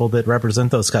salespeople that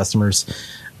represent those customers,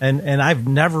 and I've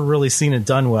never really seen it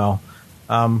done well.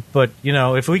 But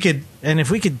if we could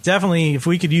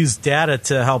use data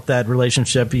to help that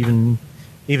relationship even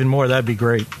more, that'd be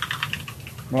great.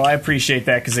 Well, I appreciate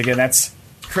that, because again, that's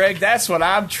what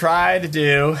I'm trying to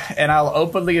do, and I'll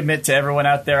openly admit to everyone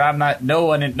out there, no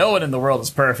one in the world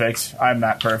is perfect. I'm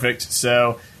not perfect,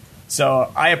 so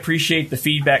I appreciate the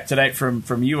feedback tonight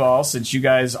from you all, since you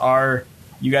guys are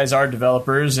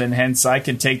developers, and hence I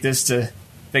can take this to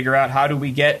figure out how do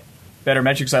we get better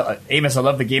metrics. Amos, I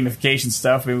love the gamification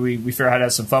stuff. We figure out how to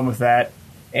have some fun with that.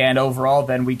 And overall,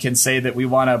 then we can say that we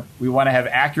want to have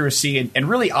accuracy and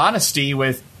really honesty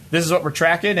with this is what we're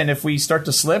tracking. And if we start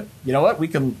to slip, you know what? We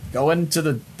can go into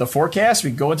the forecast.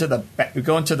 We go into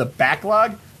the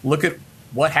backlog. Look at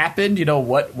what happened. You know,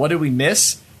 what did we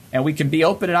miss? And we can be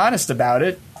open and honest about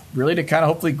it, really, to kind of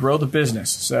hopefully grow the business.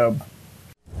 So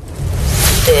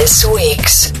this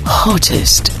week's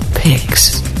hottest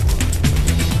picks.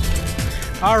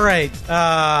 All right,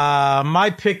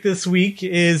 my pick this week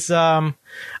is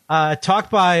talk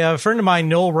by a friend of mine,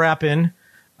 Noel Rappin,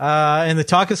 and the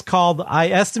talk is called, I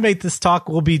estimate this talk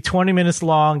will be 20 minutes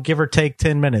long, give or take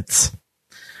 10 minutes.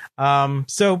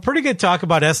 So pretty good talk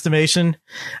about estimation.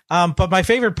 But my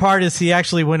favorite part is he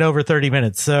actually went over 30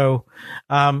 minutes. So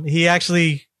he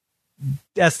actually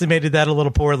estimated that a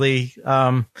little poorly,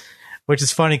 which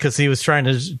is funny because he was trying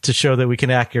to show that we can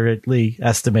accurately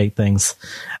estimate things.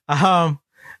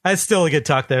 It's still a good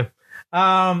talk, though.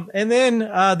 And then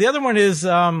the other one is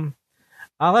I'll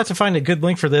have to find a good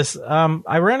link for this.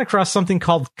 I ran across something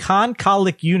called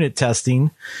concolic unit testing.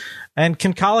 And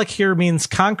concolic here means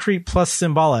concrete plus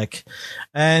symbolic.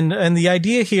 And the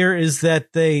idea here is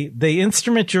that they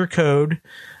instrument your code,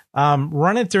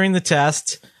 run it during the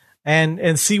test,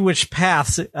 and see which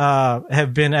paths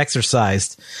have been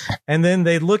exercised. And then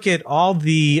they look at all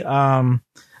the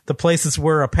places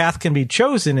where a path can be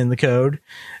chosen in the code,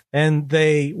 and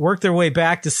they work their way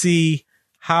back to see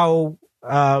how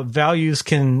values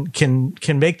can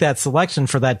make that selection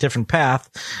for that different path.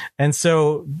 And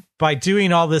so by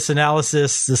doing all this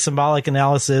analysis, the symbolic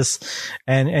analysis,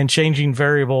 and changing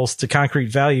variables to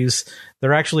concrete values,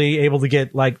 they're actually able to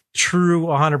get like true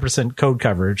 100% code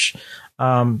coverage.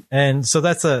 And so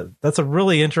that's a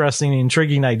really interesting,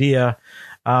 intriguing idea.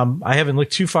 I haven't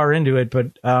looked too far into it, but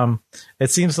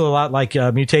it seems a lot like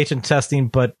mutation testing,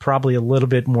 but probably a little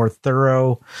bit more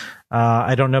thorough.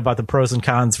 I don't know about the pros and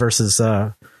cons versus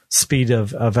speed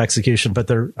of execution, but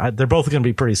they're both going to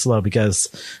be pretty slow because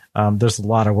there's a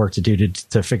lot of work to do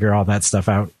to figure all that stuff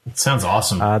out. It sounds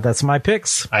awesome. That's my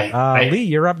picks. Lee,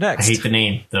 you're up next. I hate the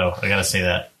name, though. I got to say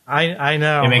that. I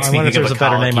know. It makes me think of a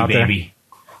better name out baby.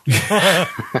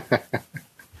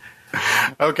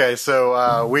 Okay,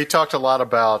 so we talked a lot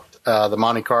about the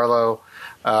Monte Carlo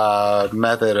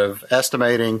method of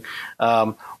estimating,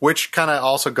 which kind of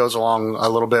also goes along a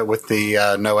little bit with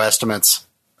the no estimates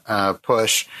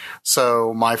push.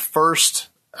 So my first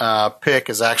pick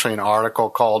is actually an article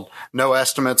called No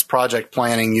Estimates Project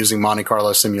Planning Using Monte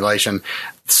Carlo Simulation.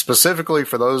 Specifically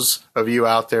for those of you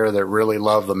out there that really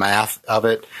love the math of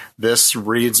it, this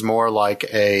reads more like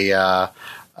an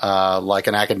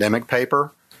academic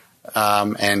paper.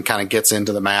 And kind of gets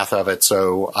into the math of it.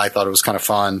 So I thought it was kind of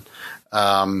fun.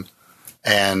 And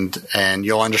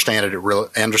you'll understand it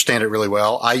really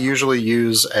well. I usually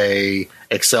use a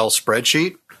Excel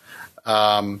spreadsheet,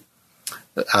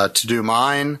 to do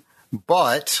mine.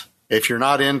 But if you're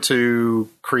not into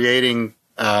creating,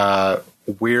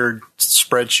 weird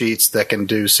spreadsheets that can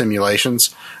do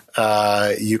simulations,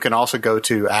 you can also go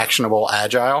to Actionable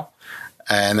Agile.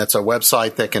 And that's a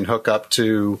website that can hook up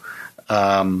to,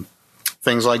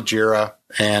 things like Jira,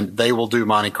 and they will do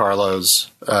Monte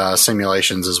Carlo's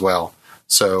simulations as well.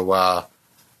 So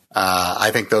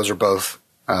I think those are both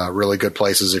really good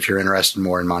places if you're interested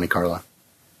more in Monte Carlo.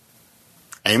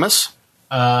 Amos?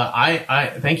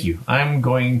 I thank you. I'm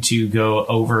going to go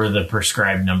over the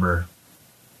prescribed number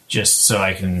just so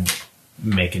I can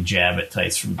make a jab at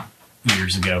Tice from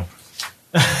years ago.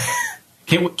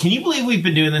 Can you believe we've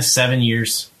been doing this 7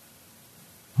 years?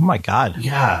 Oh my God.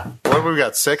 Yeah. What have we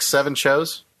got? 6, 7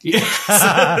 shows?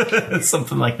 Yeah.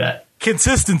 Something like that.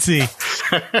 Consistency.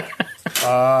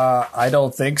 I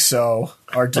don't think so.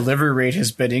 Our delivery rate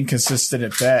has been inconsistent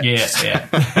at best.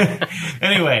 Yeah.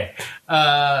 Anyway,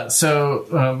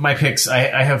 so my picks,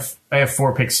 I have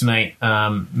 4 picks tonight,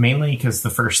 mainly because the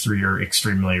first 3 are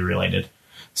extremely related.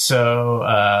 So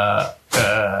I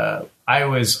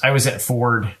was at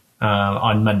Ford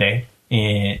on Monday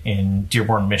in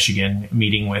Dearborn, Michigan,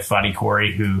 meeting with Fadi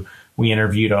Corey, who we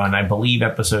interviewed on, I believe,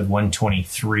 episode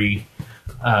 123,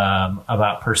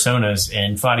 about personas.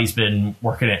 And Fadi's been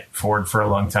working at Ford for a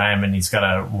long time, and he's got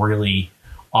a really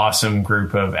awesome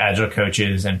group of agile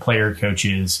coaches and player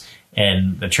coaches,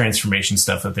 and the transformation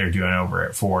stuff that they're doing over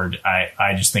at Ford,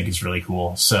 I just think is really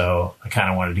cool. So I kind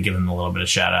of wanted to give them a little bit of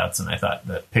shout outs, and I thought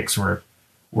the picks were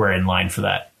in line for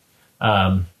that.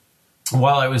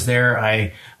 While I was there,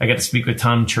 I got to speak with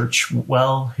Tom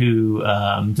Churchwell, who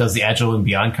does the Agile and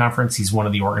Beyond conference. He's one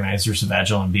of the organizers of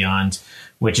Agile and Beyond,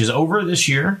 which is over this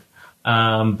year.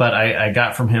 But I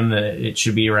got from him that it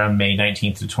should be around May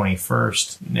 19th to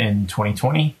 21st in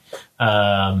 2020.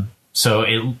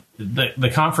 So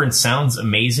the conference sounds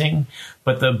amazing,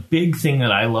 but the big thing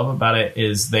that I love about it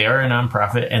is they are a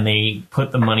nonprofit and they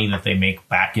put the money that they make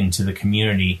back into the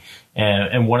community.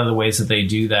 And one of the ways that they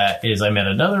do that is I met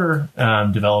another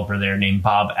developer there named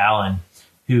Bob Allen,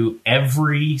 who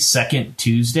every second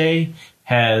Tuesday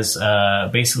has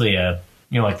basically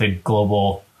like the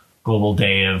global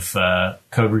day of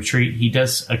code retreat. He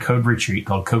does a code retreat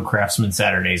called Code Craftsman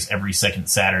Saturdays every second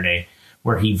Saturday,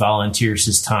 where he volunteers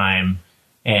his time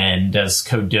and does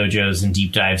code dojos and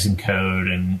deep dives in code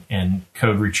and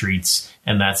code retreats.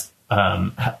 And that's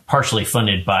partially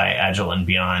funded by Agile and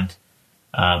Beyond.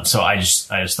 So I just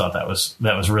thought that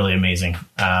was really amazing.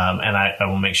 And I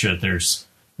will make sure that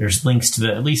there's links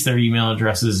to at least their email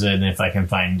addresses. And if I can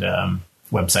find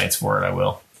websites for it, I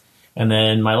will. And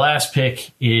then my last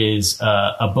pick is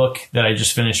a book that I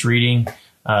just finished reading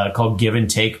called Give and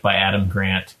Take by Adam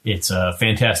Grant. It's a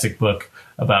fantastic book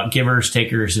about givers,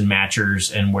 takers, and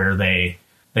matchers, and where they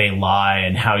lie,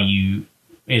 and how you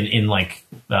in like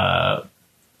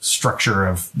structure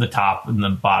of the top and the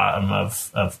bottom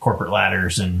of corporate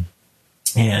ladders, and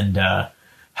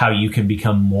how you can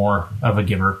become more of a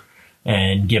giver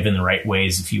and give in the right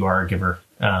ways if you are a giver,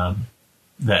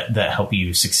 that help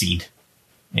you succeed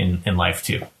in life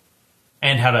too,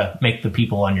 and how to make the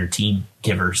people on your team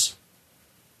givers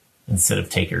instead of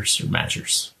takers or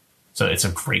matchers. So it's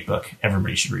a great book.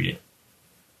 Everybody should read it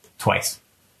twice.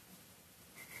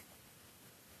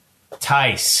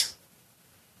 Tice.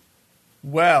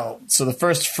 Well, so the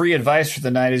first free advice for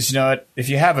the night is, if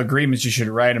you have agreements, you should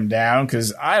write them down,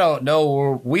 because I don't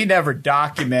know. We never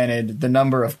documented the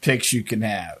number of picks you can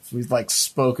have. We've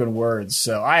spoken words.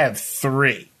 So I have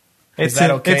 3. Is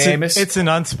that okay, Amos? It's an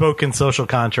unspoken social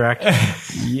contract.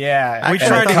 Yeah. We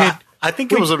tried to hit. I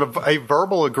think it was a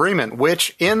verbal agreement,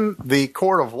 which in the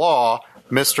court of law,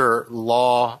 Mr.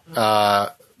 Law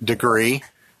degree,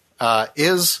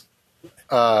 is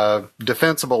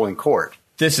defensible in court.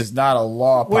 This is not a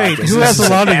law podcast. Wait, who has a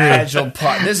law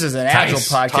degree? This is an Agile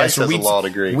podcast. Tice has a law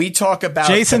degree. We talk about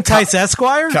Jason Tice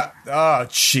Esquire? Oh,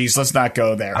 jeez, let's not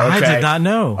go there. Okay. I did not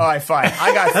know. All right, fine.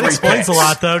 I got 3 That explains picks. a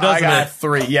lot, though, doesn't it? I got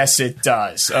 3. Yes, it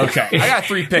does. Okay. I got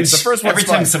 3 picks. The first one's every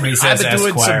time somebody says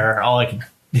Esquire, all I can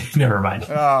never mind.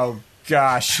 Oh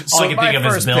gosh! All I can think of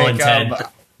is Bill and Ted.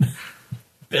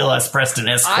 Bill S. Preston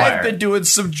Esquire. I've been doing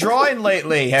some drawing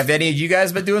lately. Have any of you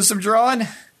guys been doing some drawing?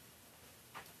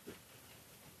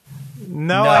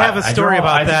 No, I have a story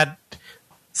about that.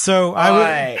 So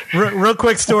real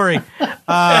quick story.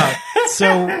 So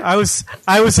I was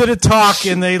at a talk,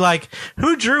 and they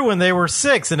who drew when they were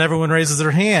 6, and everyone raises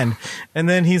their hand, and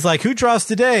then he's like, who draws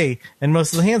today? And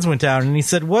most of the hands went down, and he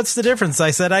said, what's the difference?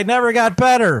 I said, I never got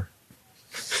better.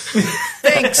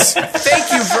 Thanks.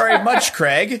 Thank you very much,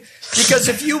 Craig. Because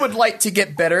if you would like to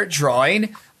get better at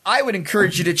drawing, I would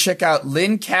encourage you to check out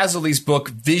Lynn Cassily's book,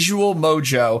 Visual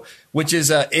Mojo, which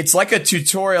is it's like a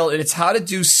tutorial, and it's how to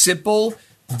do simple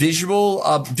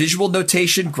visual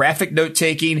notation, graphic note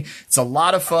taking. It's a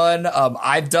lot of fun.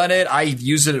 I've done it. I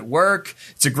use it at work.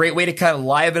 It's a great way to kind of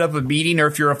liven up a meeting, or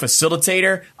if you're a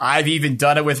facilitator. I've even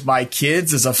done it with my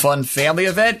kids as a fun family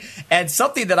event. And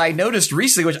something that I noticed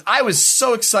recently, which I was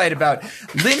so excited about,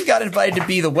 Lynn got invited to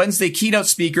be the Wednesday keynote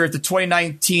speaker at the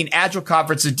 2019 Agile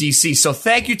Conference in DC. So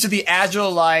thank you to the Agile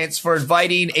Alliance for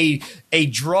inviting a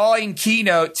drawing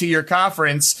keynote to your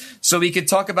conference, so we can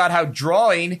talk about how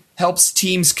drawing helps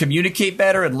teams communicate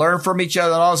better and learn from each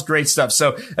other and all this great stuff.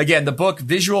 So again, the book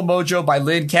Visual Mojo by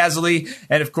Lynn Cassily.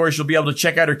 And of course, you'll be able to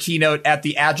check out her keynote at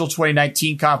the Agile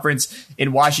 2019 conference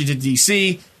in Washington,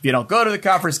 DC. If you don't go to the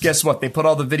conference, guess what? They put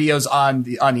all the videos on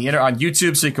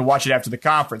YouTube, so you can watch it after the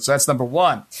conference. So that's number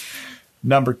 1.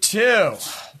 Number 2,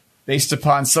 based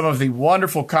upon some of the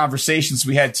wonderful conversations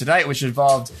we had tonight, which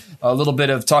involved a little bit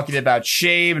of talking about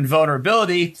shame and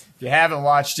vulnerability. If you haven't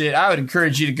watched it, I would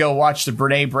encourage you to go watch the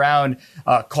Brene Brown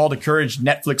Call to Courage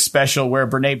Netflix special, where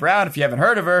Brene Brown, if you haven't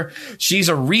heard of her, she's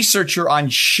a researcher on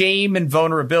shame and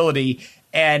vulnerability.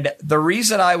 And the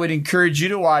reason I would encourage you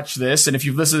to watch this, and if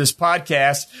you've listened to this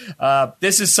podcast,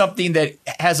 this is something that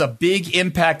has a big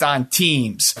impact on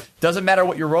teams. Doesn't matter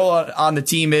what your role on the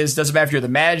team is. Doesn't matter if you're the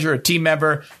manager or team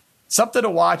member. Something to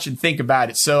watch and think about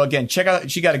it. So again, check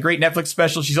out, she got a great Netflix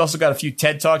special. She's also got a few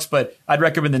TED Talks, but I'd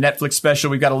recommend the Netflix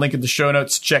special. We've got a link in the show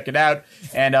notes. Check it out.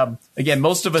 And again,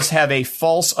 most of us have a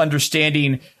false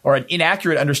understanding or an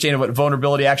inaccurate understanding of what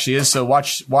vulnerability actually is. So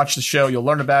watch the show. You'll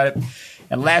learn about it.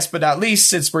 And last but not least,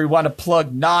 since we want to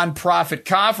plug nonprofit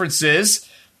conferences,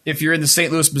 if you're in the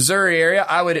St. Louis, Missouri area,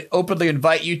 I would openly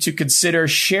invite you to consider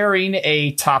sharing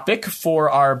a topic for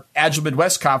our Agile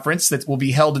Midwest conference that will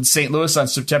be held in St. Louis on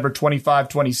September 25,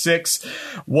 26.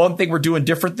 One thing we're doing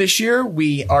different this year,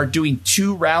 we are doing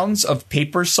 2 rounds of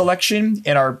paper selection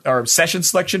in our session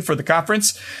selection for the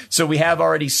conference. So we have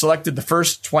already selected the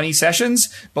first 20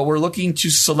 sessions, but we're looking to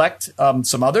select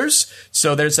some others.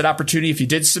 So there's an opportunity if you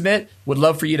did submit, would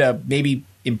love for you to maybe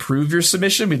improve your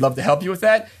submission. We'd love to help you with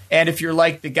that. And if you're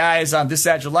like the guys on This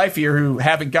Agile Life here who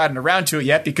haven't gotten around to it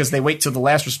yet because they wait till the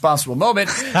last responsible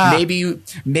moment,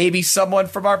 maybe someone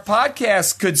from our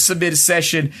podcast could submit a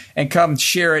session and come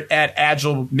share it at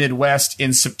Agile Midwest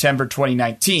in September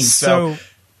 2019. So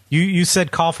you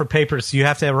said call for papers. You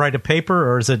have to write a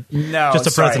paper, or is it just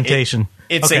a presentation?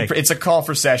 It's a call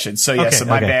for session. So yeah, so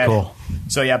my bad. Cool.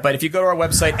 So yeah, but if you go to our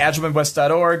website,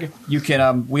 agilemidwest.org, you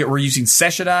can, we're using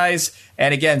Sessionize.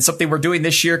 And again, something we're doing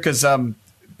this year, because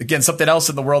again, something else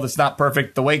in the world that's not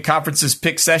perfect. The way conferences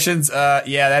pick sessions,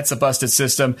 that's a busted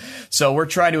system. So we're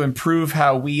trying to improve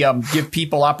how we give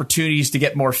people opportunities to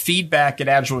get more feedback at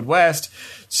Agile Midwest.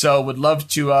 So would love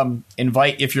to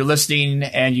invite, if you're listening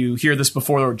and you hear this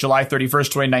before July 31st,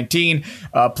 2019,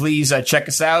 please check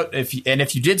us out. If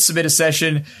you did submit a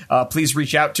session, please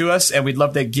reach out to us, and we'd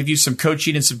love to give you some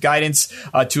coaching and some guidance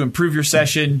to improve your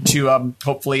session, to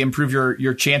hopefully improve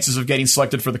your chances of getting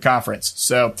selected for the conference.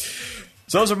 So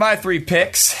those are my 3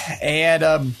 picks.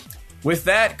 And with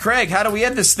that, Craig, how do we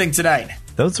end this thing tonight?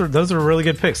 Those are really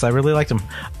good picks. I really liked them.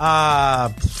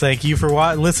 Thank you for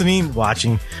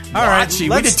watching. All right, let's we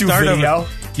didn't do start video. Over.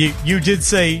 You did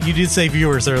say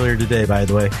viewers earlier today, by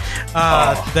the way.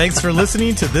 Thanks for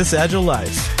listening to This Agile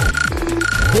Life.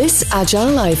 This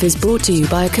Agile Life is brought to you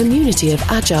by a community of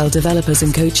Agile developers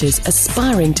and coaches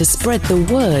aspiring to spread the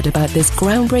word about this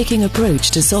groundbreaking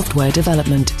approach to software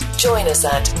development. Join us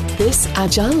at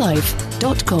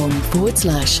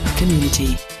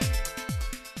thisagilelife.com/community.